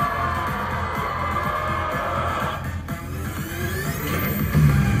there.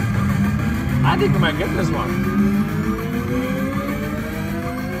 I think we might get this one.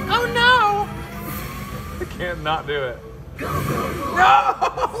 Oh no! I can't not do it.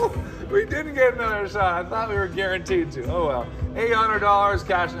 No! We didn't get another shot. I thought we were guaranteed to. Oh well. $800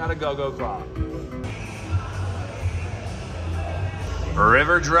 cashing out a go-go claw.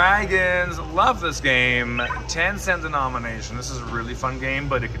 River Dragons, love this game. 10 cent denomination. This is a really fun game,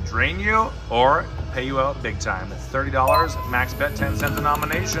 but it could drain you or pay you out big time. It's $30, max bet 10 cent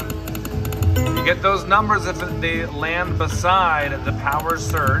denomination. You get those numbers if they land beside the power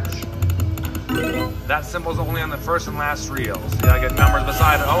surge. That symbol's only on the first and last reel. So you gotta get numbers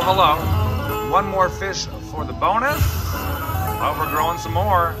beside it. Oh, hello. One more fish for the bonus. Oh, we're growing some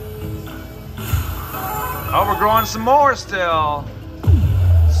more. Oh, we're growing some more still.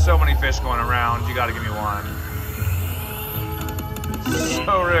 So many fish going around. You gotta give me one.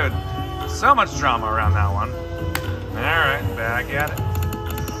 So rude. So much drama around that one. All right, back at it.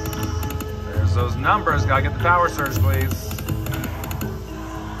 There's those numbers. Gotta get the power surge, please.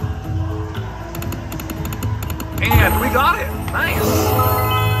 And we got it. Nice.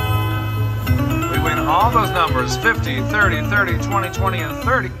 We win all those numbers. 50, 30, 30, 20, 20, and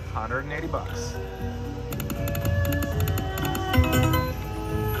 30. 180 bucks.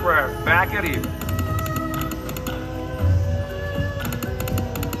 We're back at even.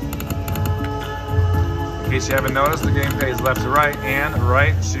 In case you haven't noticed, the game pays left to right and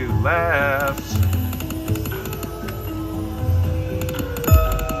right to left.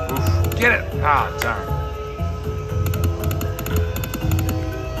 Get it. Ah, darn.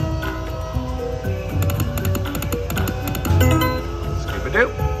 Scooby-Doo.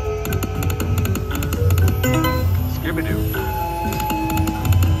 Scooby-Doo.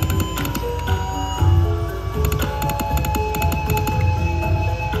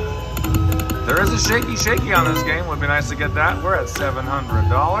 There is a shaky on this game. Would be nice to get that. We're at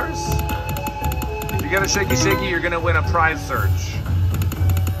 $700. If you get a shaky, you're gonna win a prize search.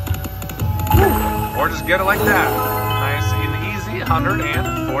 Or just get it like that. Nice and easy,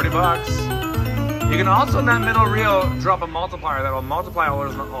 140 bucks. You can also in that middle reel drop a multiplier that will multiply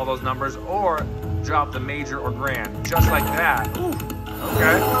all those numbers, or drop the major or grand, just like that. Ooh,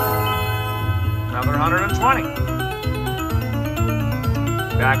 okay. Another 120.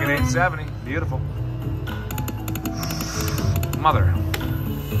 Back at 870. Beautiful. Mother.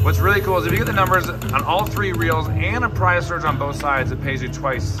 What's really cool is if you get the numbers on all 3 reels and a prize surge on both sides, it pays you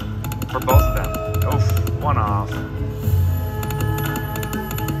twice for both of them. Oof, one off.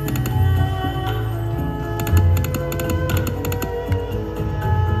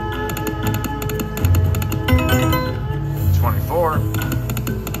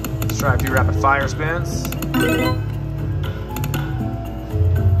 Let's try a few rapid fire spins.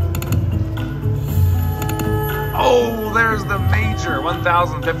 Oh, there's the major,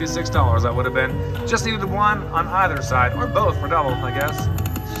 $1,056 that would have been. Just needed one on either side, or both for double, I guess.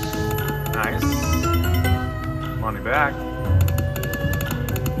 Nice. Money back.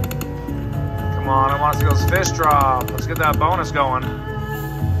 Come on, I want to see those fish drop. Let's get that bonus going.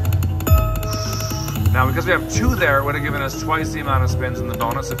 Now, because we have 2 there, it would have given us twice the amount of spins in the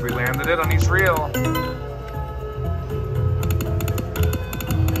bonus if we landed it on each reel.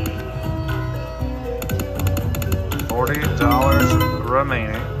 $40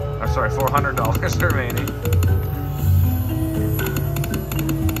 remaining. I'm sorry, $400 remaining.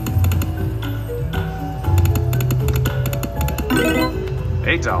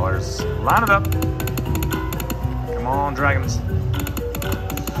 $8. Line it up. Come on, dragons.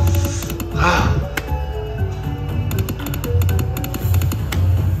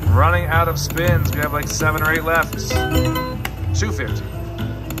 Running out of spins. We have like 7 or 8 left. $250.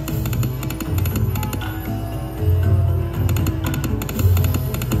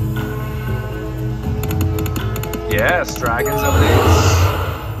 Yes, dragons at least.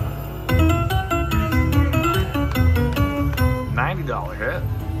 $90 hit.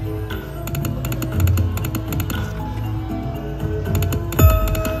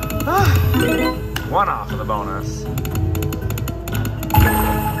 One off of the bonus.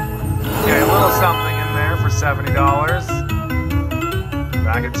 Okay, a little something in there for $70.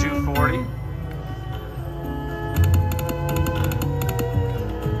 Back at $240.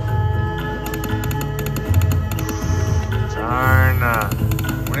 Darn.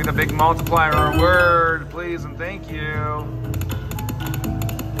 We need a big multiplier or a word, please and thank you.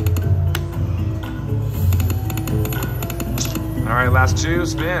 All right, last 2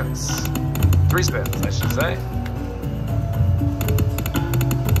 spins. 3 spins, I should say.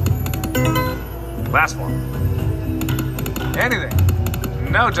 Last one. Anything.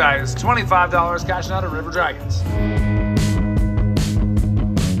 No dice. $25 cashing out of River Dragons.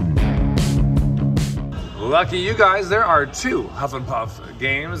 Lucky you guys, there are 2 Huff N Puff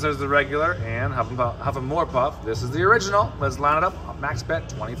games. There's the regular and Huff N More Puff. This is the original. Let's line it up. Max bet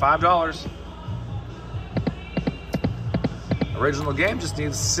 $25. Original game just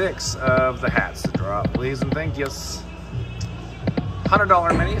needs 6 of the hats to draw. Please and thank yous.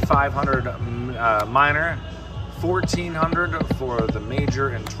 $100 mini, $500 minor, $1,400 for the major,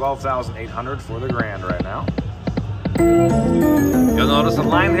 and $12,800 for the grand right now. You'll notice the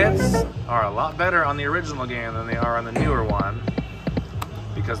line hits are a lot better on the original game than they are on the newer one,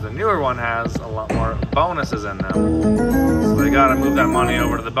 because the newer one has a lot more bonuses in them. So they gotta move that money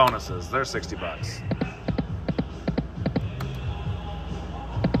over to the bonuses. They're 60 bucks.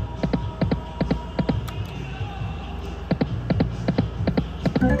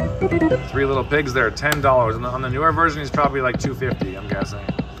 Three little pigs there, $10. And on the newer version, he's probably like $250, I'm guessing.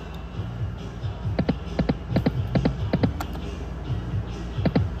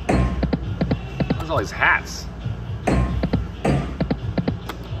 Where's all these hats?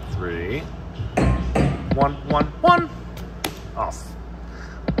 3, 1, 1, 1. Off.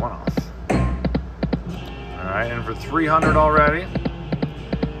 1 off. All right, and for $300 already.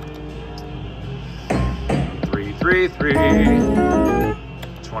 3, 3, 3.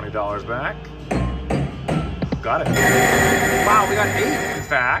 $20 back. Got it. Wow, we got 8, in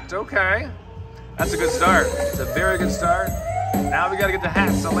fact. Okay. That's a good start. It's a very good start. Now we got to get the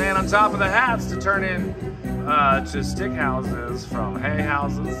hats to land on top of the hats to turn in to stick houses, from hay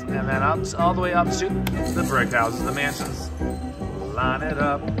houses, and then up all the way up to the brick houses, the mansions. Line it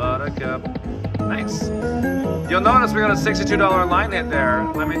up, buttercup. Nice. You'll notice we got a $62 line hit there.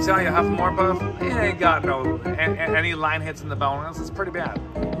 Let me tell you, Huff N Puff, it ain't got no any line hits in the bonus. It's pretty bad.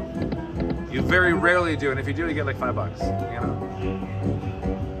 You very rarely do, and if you do, you get like $5, you know?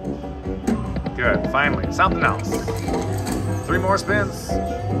 Good, finally, something else. 3 more spins,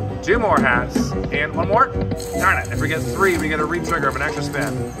 2 more hats, and 1 more. Darn it, if we get 3, we get a re-trigger of an extra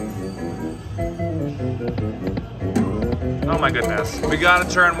spin. Oh my goodness. We gotta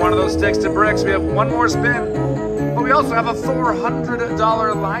turn one of those sticks to bricks. We have 1 more spin, but we also have a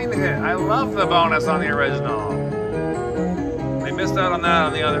 $400 line hit. I love the bonus on the original. They missed out on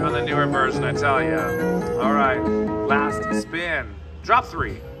that on the newer version, I tell ya. All right, last spin. Drop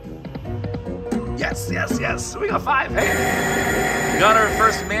 3. Yes, yes, yes. We got 5. Hey, got our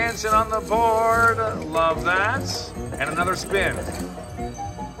first mansion on the board. Love that. And another spin.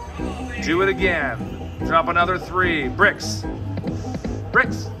 Do it again. Drop another 3. Bricks.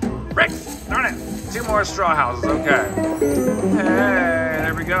 Bricks. Bricks. Darn it. 2 more straw houses. Okay. Hey,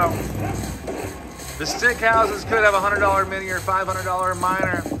 there we go. The stick houses could have a $100 mini or $500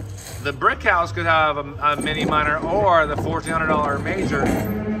 minor. The brick house could have a mini minor or the $1,400 major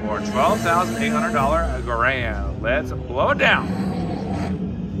or $12,800 grand. Let's blow it down.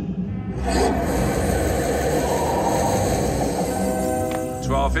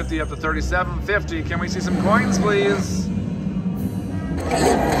 $12.50 up to $37.50. Can we see some coins, please? Do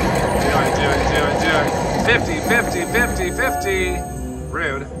it. 50, 50, 50, 50.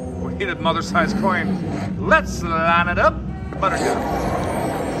 Rude. We need a mother-sized coin. Let's line it up. Buttercup.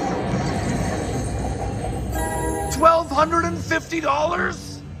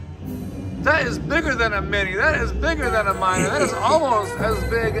 $1,250? That is bigger than a mini. That is bigger than a minor. That is almost as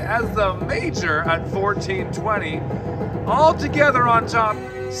big as the major at $14.20. All together on top,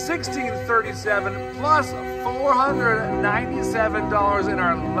 $16.37 plus $497 in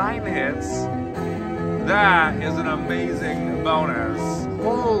our line hits. That is an amazing bonus.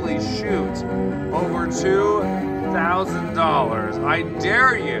 Holy shoot. Over $2,000. I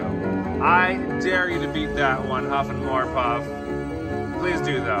dare you to beat that one, Huff N Puff. Please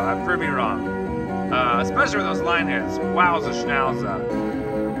do though, prove me wrong. Especially with those line hits. Wowza schnauza.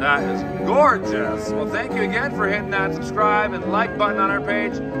 That is gorgeous. Well, thank you again for hitting that subscribe and like button on our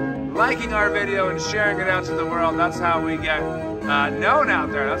page, liking our video and sharing it out to the world. That's how we get known out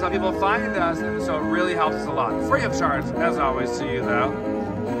there. That's how people find us, and so it really helps us a lot. Free of charge, as always, to you though.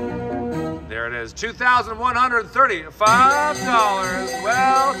 There it is, $2,135.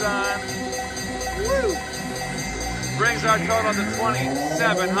 Well done. Woo! Brings our total to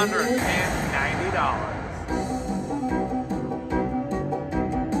 $2,790.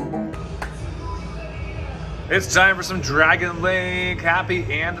 It's time for some Dragon Lake Happy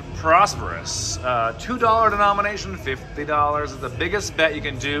and Prosperous. $2 denomination, $50 is the biggest bet you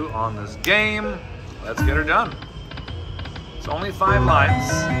can do on this game. Let's get her done. It's only 5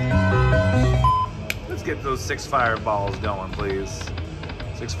 lines. Let's get those 6 fireballs going, please.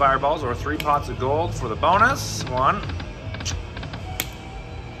 6 fireballs or 3 pots of gold for the bonus. 1.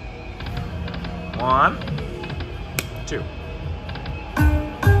 1. 2.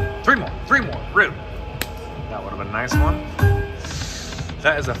 3 more. 3 more. Rude. That would have been a nice one.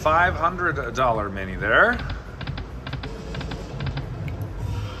 That is a $500 mini there.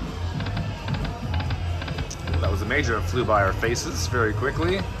 That was a major that flew by our faces very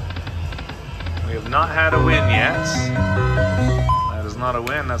quickly. We have not had a win yet. That is not a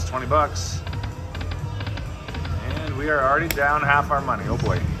win, that's 20 bucks. And we are already down half our money, oh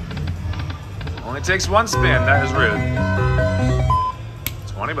boy. Only takes 1 spin, that is rude.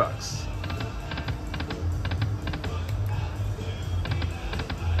 20 bucks.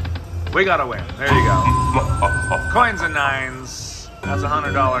 We got to win. There you go. Coins and 9s. That's a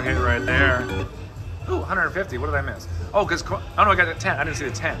 $100 hit right there. Ooh, 150. What did I miss? Oh, because oh no, I got a 10. I didn't see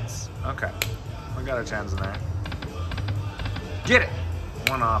the 10s. Okay, we got our 10s in there. Get it.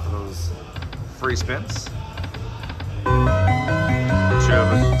 1 off of those free spins. 2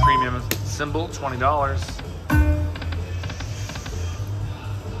 of a premium symbol, $20.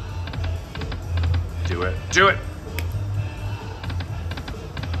 Do it. Do it.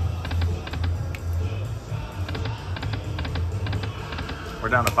 We're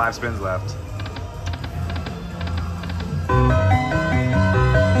down to 5 spins left.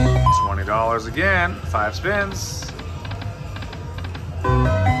 $20 again. 5 spins.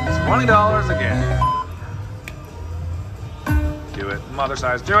 $20 again. Do it. Mother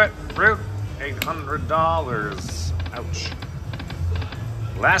size. Do it. Fruit. $800. Ouch.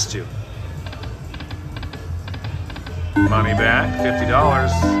 Last 2. Money back, $50.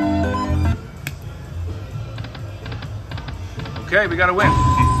 Okay, we got to win.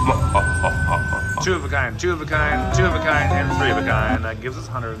 2 of a kind, 2 of a kind, 2 of a kind, and 3 of a kind. That gives us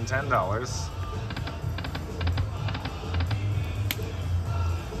 $110.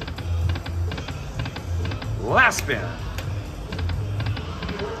 Last spin.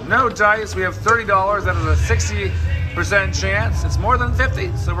 No dice. We have $30. That is a 60% chance. It's more than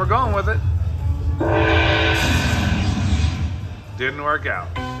 50, so we're going with it. Didn't work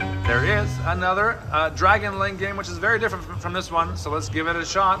out. There is another Dragon Link game, which is very different from this one, so let's give it a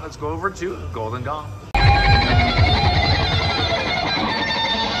shot. Let's go over to Golden Gong.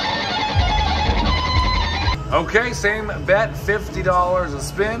 Okay, same bet, $50 a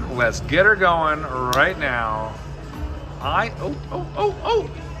spin. Let's get her going right now.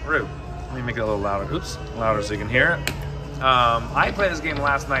 Rude. Let me make it a little louder. Oops, louder so you can hear it. I played this game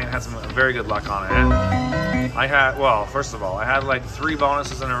last night and had some very good luck on it. I had, well, first of all, I had like 3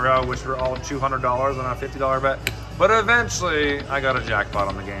 bonuses in a row, which were all $200 on a $50 bet. But eventually, I got a jackpot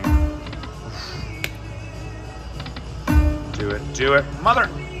on the game. Do it, do it. Mother!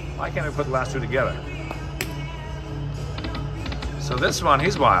 Why can't we put the last 2 together? So this one,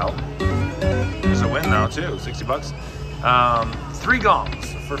 he's wild. There's a win though, too, 60 bucks. 3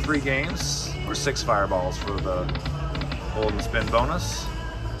 gongs for free games, or 6 fireballs for the hold and spin bonus.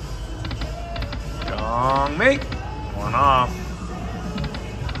 Gong me. 1 off.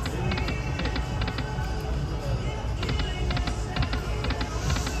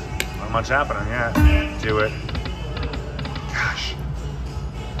 Not much happening yet. Do it. Gosh.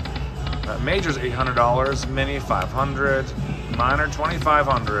 Major's $800, mini $500, minor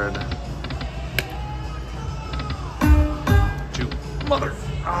 $2,500. Mother.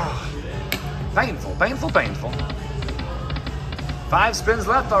 Oh. Painful, painful, painful. 5 spins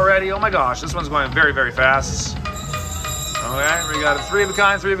left already. Oh my gosh, this one's going very, very fast. Okay, we got a 3 of a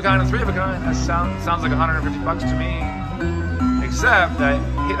kind, 3 of a kind, and 3 of a kind. That sounds like 150 bucks to me. Except that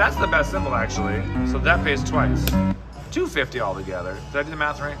that's the best symbol actually. So that pays twice. 250 altogether. Did I do the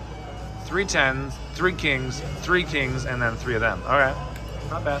math right? 3 tens, 3 kings, 3 kings, and then 3 of them. All right,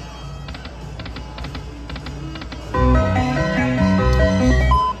 not bad.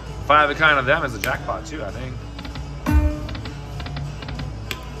 Five of a kind of them is a jackpot too, I think.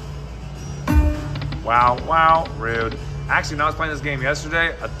 Wow, wow, rude. Actually, when I was playing this game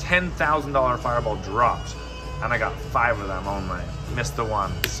yesterday, a $10,000 fireball dropped, and I got 5 of them only. Missed the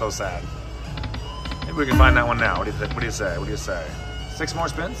one. So sad. Maybe we can find that one now. What do you think? What do you say? What do you say? 6 more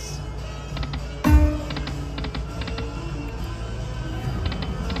spins?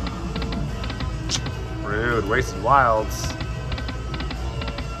 Rude. Wasted wilds.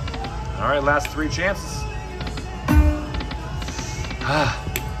 All right, last 3 chances.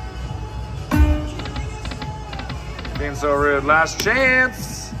 Being so rude. Last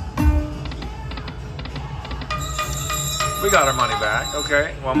chance. We got our money back.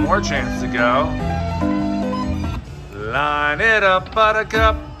 Okay, 1 more chance to go. Line it up,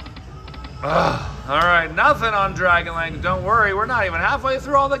 buttercup. All right, nothing on Dragon Link. Don't worry, we're not even halfway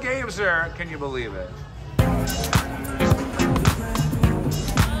through all the games here. Can you believe it?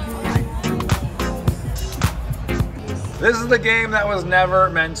 This is the game that was never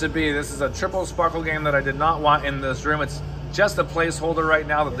meant to be. This is a triple sparkle game that I did not want in this room. It's just a placeholder right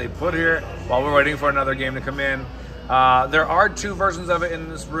now that they put here while we're waiting for another game to come in. There are 2 versions of it in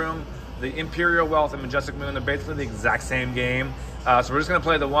this room. The Imperial Wealth and Majestic Moon, they're basically the exact same game. So we're just gonna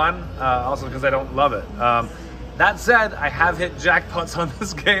play the one, also because I don't love it. That said, I have hit jackpots on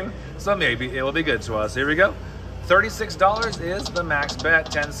this game, so maybe it will be good to us. Here we go. $36 is the max bet,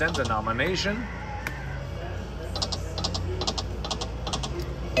 10 cents a nomination.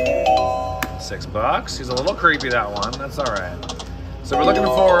 $6. He's a little creepy, that one. That's all right. So we're looking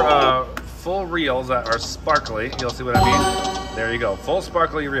for full reels that are sparkly. You'll see what I mean. There you go. Full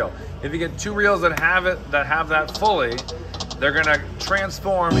sparkly reel. If you get 2 reels that have that fully, they're gonna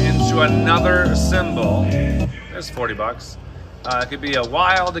transform into another symbol. There's 40 bucks. It could be a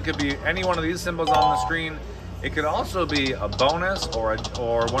wild. It could be any one of these symbols on the screen. It could also be a bonus or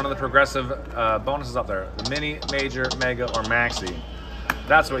one of the progressive bonuses up there. The mini, major, mega, or maxi.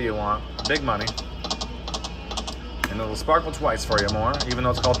 That's what you want. Big money. And it'll sparkle twice for you more. Even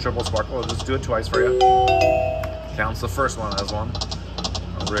though it's called triple sparkle, we'll just do it twice for you. Counts the first one as 1.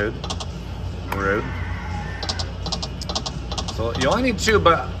 Rude. Rude. So you only need 2,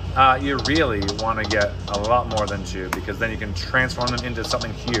 but you really want to get a lot more than 2 because then you can transform them into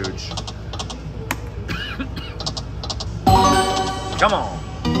something huge. Come on.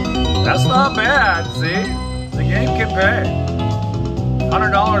 That's not bad, see? The game can pay.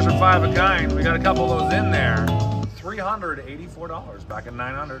 $100 for 5 of a kind. We got a couple of those in there. 3 $384 back at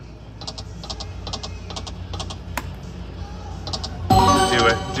 900.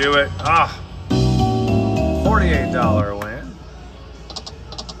 Do it. Ah, $48 win.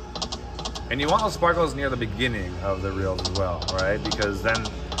 And you want those sparkles near the beginning of the reels as well, right? Because then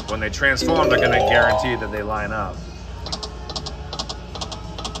when they transform, they're going to guarantee that they line up.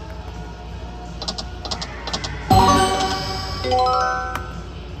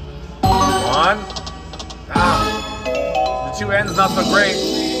 One. Ah. The two ends not so great.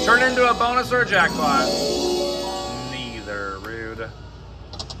 Turn into a bonus or a jackpot. Neither, rude.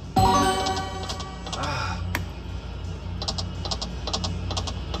 Ah.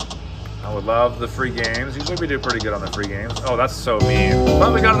 I would love the free games. Usually we do pretty good on the free games. Oh, that's so mean.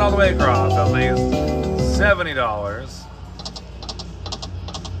 But we got it all the way across, at least. $70.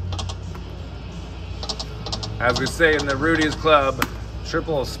 As we say in the Rudies Club,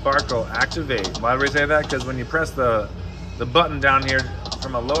 triple sparkle activate. Why do we say that? Because when you press the button down here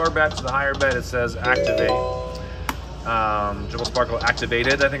from a lower bet to the higher bet, it says activate. Triple sparkle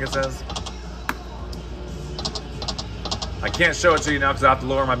activated, I think it says. I can't show it to you now because I have to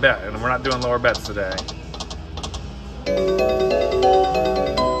lower my bet, and we're not doing lower bets today.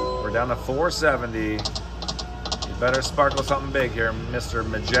 We're down to 470. You better sparkle something big here, Mr.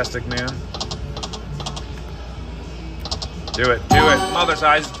 Majestic Moon. Do it, mother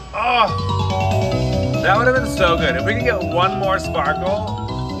size. Oh, that would have been so good. If we could get one more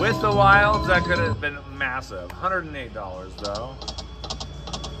sparkle with the wilds, that could have been massive. $108 though.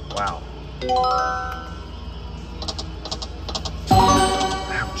 Wow.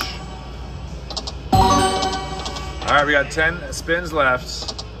 Ouch. All right, we got 10 spins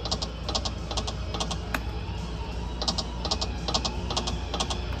left.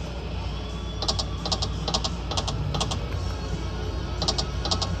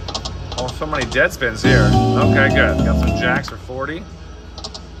 Oh, so many dead spins here. Okay, good. Got some jacks for 40.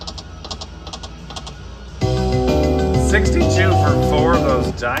 62 for 4 of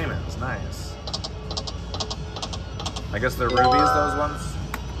those diamonds. Nice. I guess they're rubies, those ones?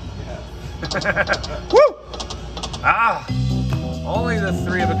 Yeah. Woo! Ah! Only the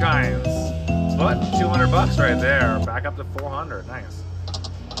 3 of a kinds. But $200 right there. Back up to 400. Nice.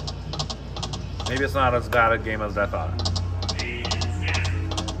 Maybe it's not as bad a game as I thought.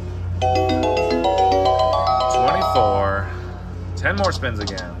 24. 10 more spins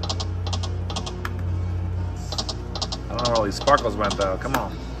again. I don't know where all these sparkles went though. Come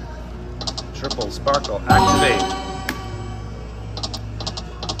on. Triple sparkle activate.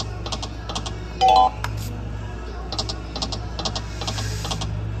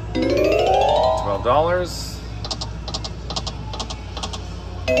 $12.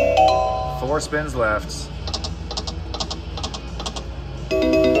 4 spins left.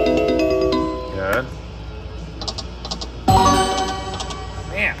 Good.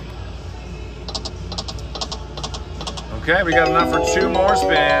 Man. Okay, we got enough for 2 more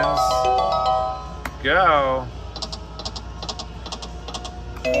spins. Go.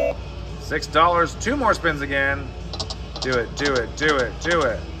 $6. 2 more spins again. Do it.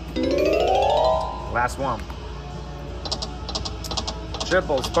 Last one.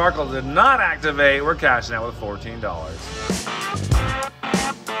 Triple sparkle did not activate. We're cashing out with $14.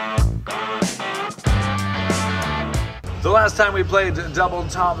 The last time we played double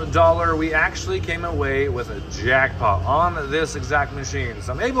top dollar, we actually came away with a jackpot on this exact machine.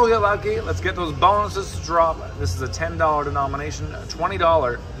 So maybe we'll get lucky. Let's get those bonuses to drop. This is a $10 denomination, a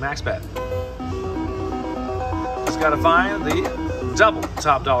 $20 max bet. Just gotta find the double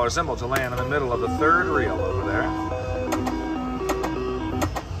top dollar symbol to land in the middle of the 3rd reel over there.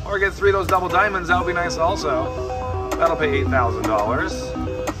 Or get 3 of those double diamonds, that would be nice also. That'll pay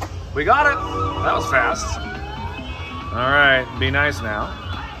 $8,000. We got it. That was fast. All right, be nice now.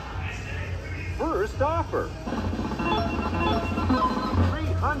 First offer.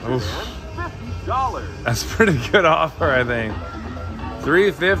 $350. That's a pretty good offer, I think.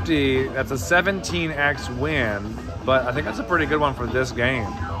 $350, that's a 17x win, but I think that's a pretty good one for this game.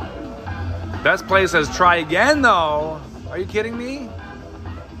 Best play says try again, though. Are you kidding me?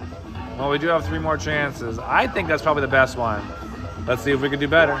 Well, we do have 3 more chances. I think that's probably the best one. Let's see if we can do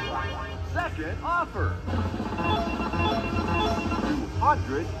better. Second offer.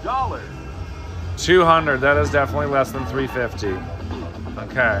 $200. 200, that is definitely less than 350.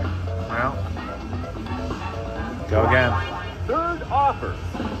 Okay, well, go again. Third offer.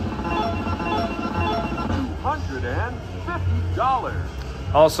 $250.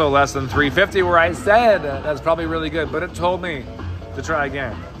 Also less than 350, where I said that's probably really good, but it told me to try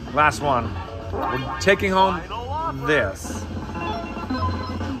again. Last one. We're taking home this.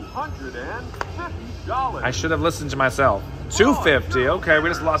 $250. $100. I should have listened to myself. $250. Okay, we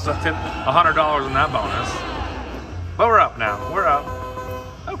just lost $100 in that bonus. But we're up now. We're up.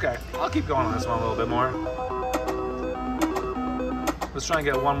 Okay, I'll keep going on this one a little bit more. Let's try and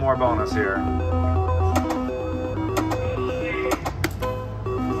get one more bonus here.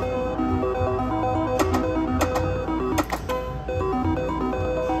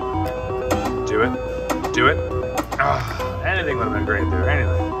 Do it. Do it. Ugh, anything would have been great there.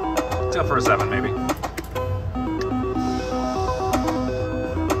 Anything. Except for a 7, maybe.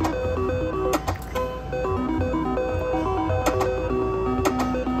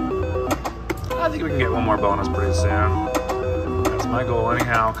 I think we can get one more bonus pretty soon. That's my goal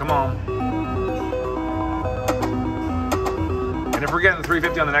anyhow. Come on. And if we're getting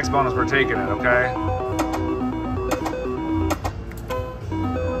 350 on the next bonus, we're taking it, okay?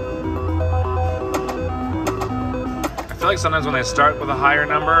 I feel like sometimes when they start with a higher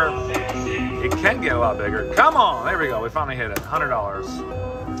number, it can get a lot bigger. Come on, there we go. We finally hit it. $100.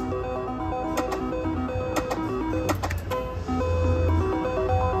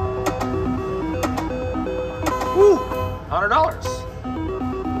 Woo!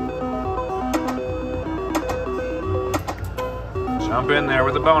 $100. Jump in there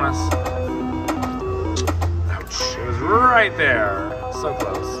with the bonus. Ouch! It was right there. So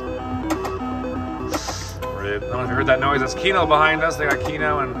close. I don't know if you heard that noise. That's Keno behind us. They got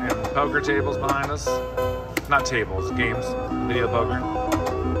Keno and poker tables behind us. Not tables, games. Video poker.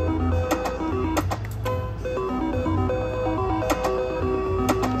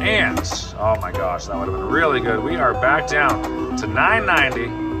 And, oh my gosh, that would have been really good. We are back down to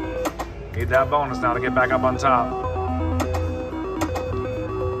 $9.90. Need that bonus now to get back up on top.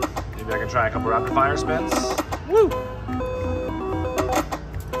 Maybe I can try a couple rapid fire spins. Woo!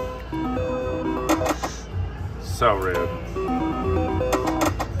 So rude.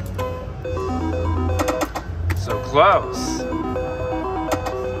 So close.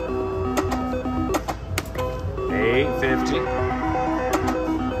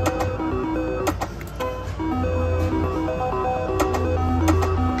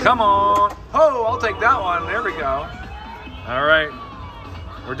 $8.50. Come on. Oh, I'll take that one. There we go. All right.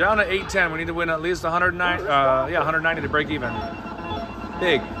 We're down to 810. We need to win at least 190 to break even.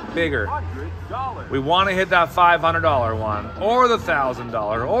 Bigger. $100. We want to hit that $500 one, or the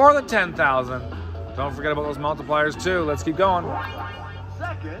 $1,000, or the $10,000. Don't forget about those multipliers too. Let's keep going.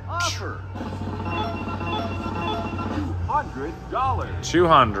 Second offer. $200.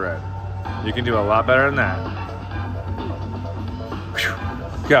 200. You can do a lot better than that. Whew.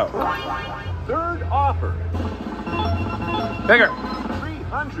 Go. Third offer. Bigger.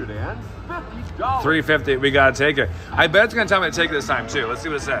 $350. $350. We gotta take it. I bet it's gonna tell me to take it this time too. Let's see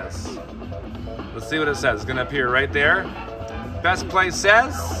what it says. Let's see what it says. It's gonna appear right there. Best place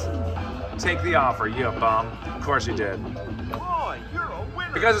says, take the offer, you bum. Of course you did. Boy, you're a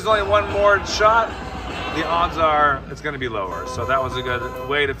winner. Because there's only one more shot, the odds are it's gonna be lower. So that was a good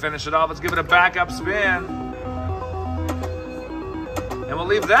way to finish it off. Let's give it a backup spin. And we'll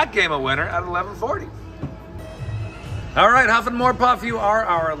leave that game a winner at 1140. All right, Huff N Puff, you are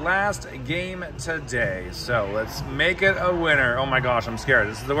our last game today. So let's make it a winner. Oh my gosh, I'm scared.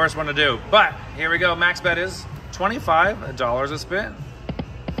 This is the worst one to do. But here we go. Max bet is $25 a spin.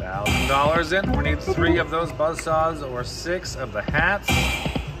 $1,000 in. We need 3 of those buzzsaws or 6 of the hats.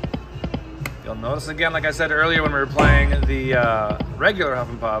 You'll notice again, like I said earlier when we were playing the regular Huff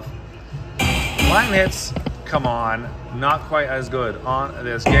N Puff, line hits, come on, not quite as good on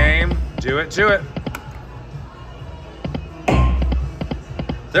this game. Do it to it.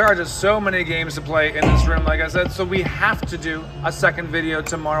 There are just so many games to play in this room, like I said, so we have to do a second video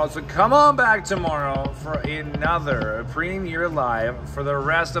tomorrow. So come on back tomorrow for another Premier Live for the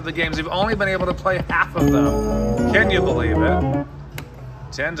rest of the games. We've only been able to play half of them. Can you believe it?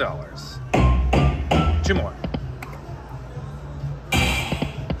 $10. 2 more.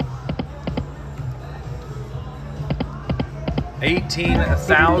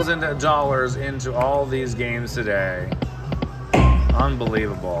 $18,000 into all these games today.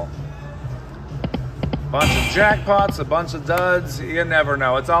 Unbelievable. Bunch of jackpots, a bunch of duds. You never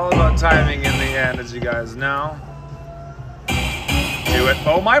know. It's all about timing in the end, as you guys know. Do it.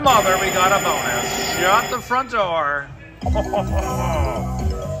 Oh, my mother, we got a bonus. Shut the front door.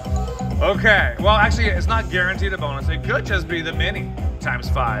 Okay. Well, actually, it's not guaranteed a bonus. It could just be the mini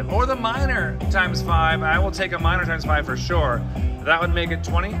 ×5 or the minor ×5. I will take a minor ×5 for sure. That would make it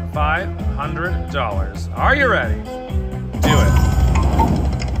 $2,500. Are you ready? Do it.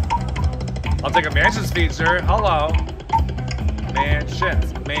 I'll take a mansions feature. Hello.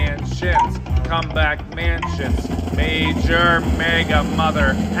 Mansions. Comeback mansions. Major mega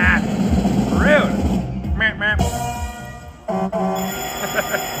mother hat. Rude. meh.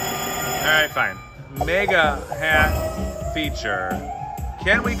 Alright, fine. Mega hat feature.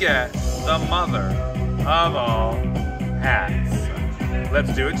 Can we get the mother of all hats?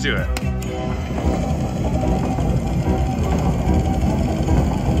 Let's do it to it.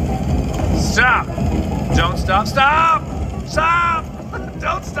 Stop! Don't stop! Stop! Stop!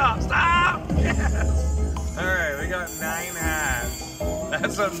 Don't stop! Stop! Yes! Alright, we got 9 hats.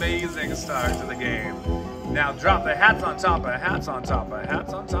 That's an amazing start to the game. Now drop the hats on top of hats on top of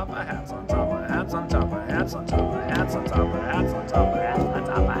hats on top of hats on top of hats on top of hats on top of hats on top of hats on top of hats on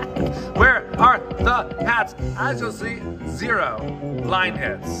top of hats. Where are the hats? As you'll see, 0 line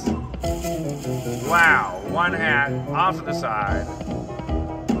hits. Wow, 1 hat off to the side.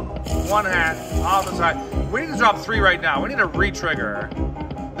 1 hat off the side. We need to drop 3 right now. We need to re-trigger.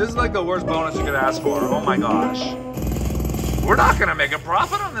 This is like the worst bonus you could ask for. Oh my gosh. We're not gonna make a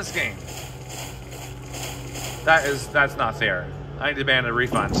profit on this game. That's not fair. I need to demand a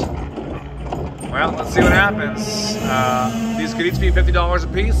refund. Well, let's see what happens. These could each be $50 a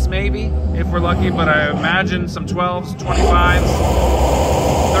piece, maybe, if we're lucky, but I imagine some 12s, 25s,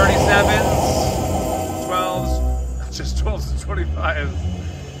 37s, 12s, just 12s and 25s.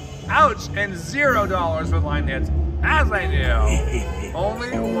 Ouch, and $0 with line hits, as I knew.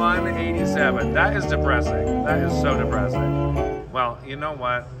 Only 187. That is depressing. That is so depressing. Well, you know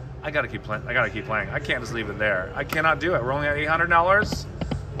what? I gotta keep playing. I can't just leave it there. I cannot do it. We're only at $800.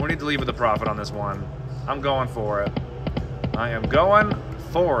 We need to leave with a profit on this one. I'm going for it. I am going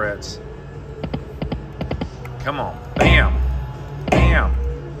for it. Come on. Bam. Bam.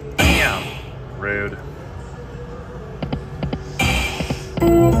 Bam. Rude.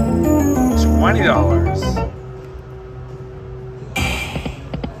 $20.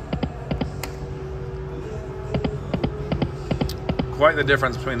 Quite the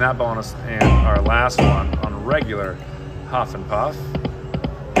difference between that bonus and our last one on regular Huff N Puff.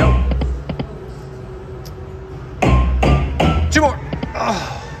 Go. 2 more.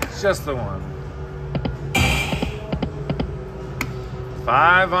 Oh, just the one.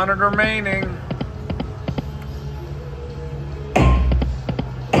 500 remaining.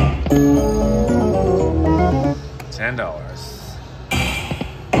 $10.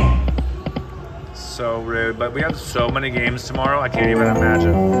 So rude, but we have so many games tomorrow, I can't even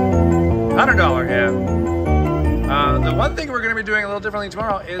imagine. $100 hit. The one thing we're going to be doing a little differently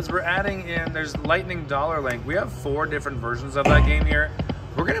tomorrow is we're adding in, there's Lightning Dollar Link. We have 4 different versions of that game here.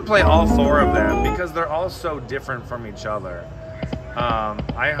 We're going to play all 4 of them because they're all so different from each other.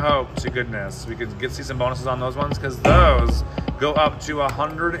 I hope to goodness we could see some bonuses on those ones because those go up to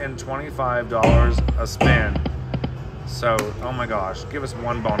 $125 a spin. So, oh my gosh, give us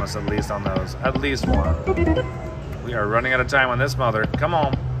 1 bonus at least on those. At least 1. We are running out of time on this mother. Come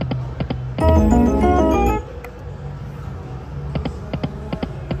on.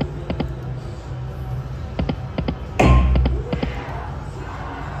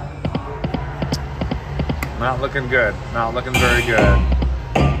 Not looking good. Not looking very good.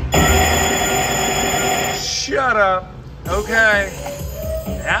 Shut up. Okay.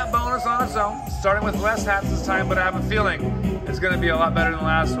 Hat bonus on its own. Starting with less hats this time, but I have a feeling it's going to be a lot better than the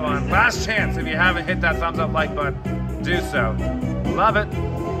last one. Last chance, if you haven't hit that thumbs up like button, do so. Love it.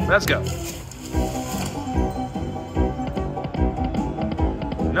 Let's go.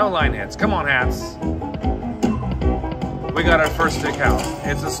 No line hits. Come on, hats. We got our first stick house.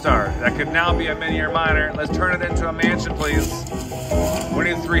 It's a start. That could now be a mini or minor. Let's turn it into a mansion, please. We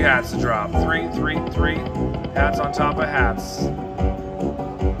need 3 hats to drop. 3, 3, 3. Hats on top of hats.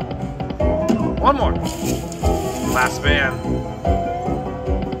 1 more. Last spin.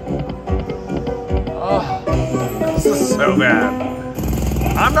 Oh, this is so bad.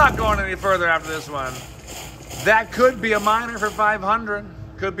 I'm not going any further after this one. That could be a minor for 500.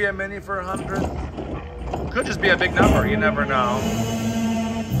 Could be a mini for 100. Could just be a big number. You never know.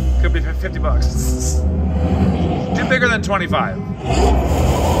 Could be 50 bucks. Do bigger than 25.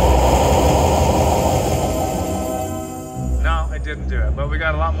 No, I didn't do it, but we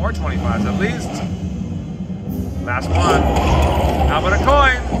got a lot more 25s at least. Last one. How about a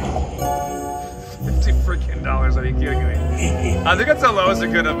coin? $50 freaking. Are you kidding me? I think that's the lowest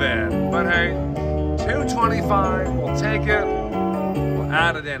it could have been. But hey, $225. We'll take it. We'll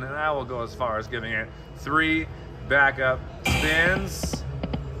add it in, and I will go as far as giving it 3 backup spins.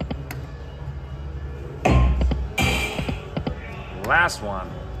 Last one.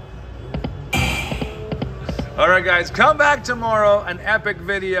 All right, guys, come back tomorrow. An epic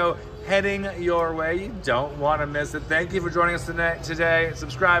video heading your way. You don't want to miss it. Thank you for joining us today,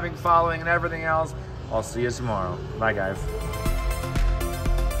 subscribing, following, and everything else. I'll see you tomorrow. Bye, guys.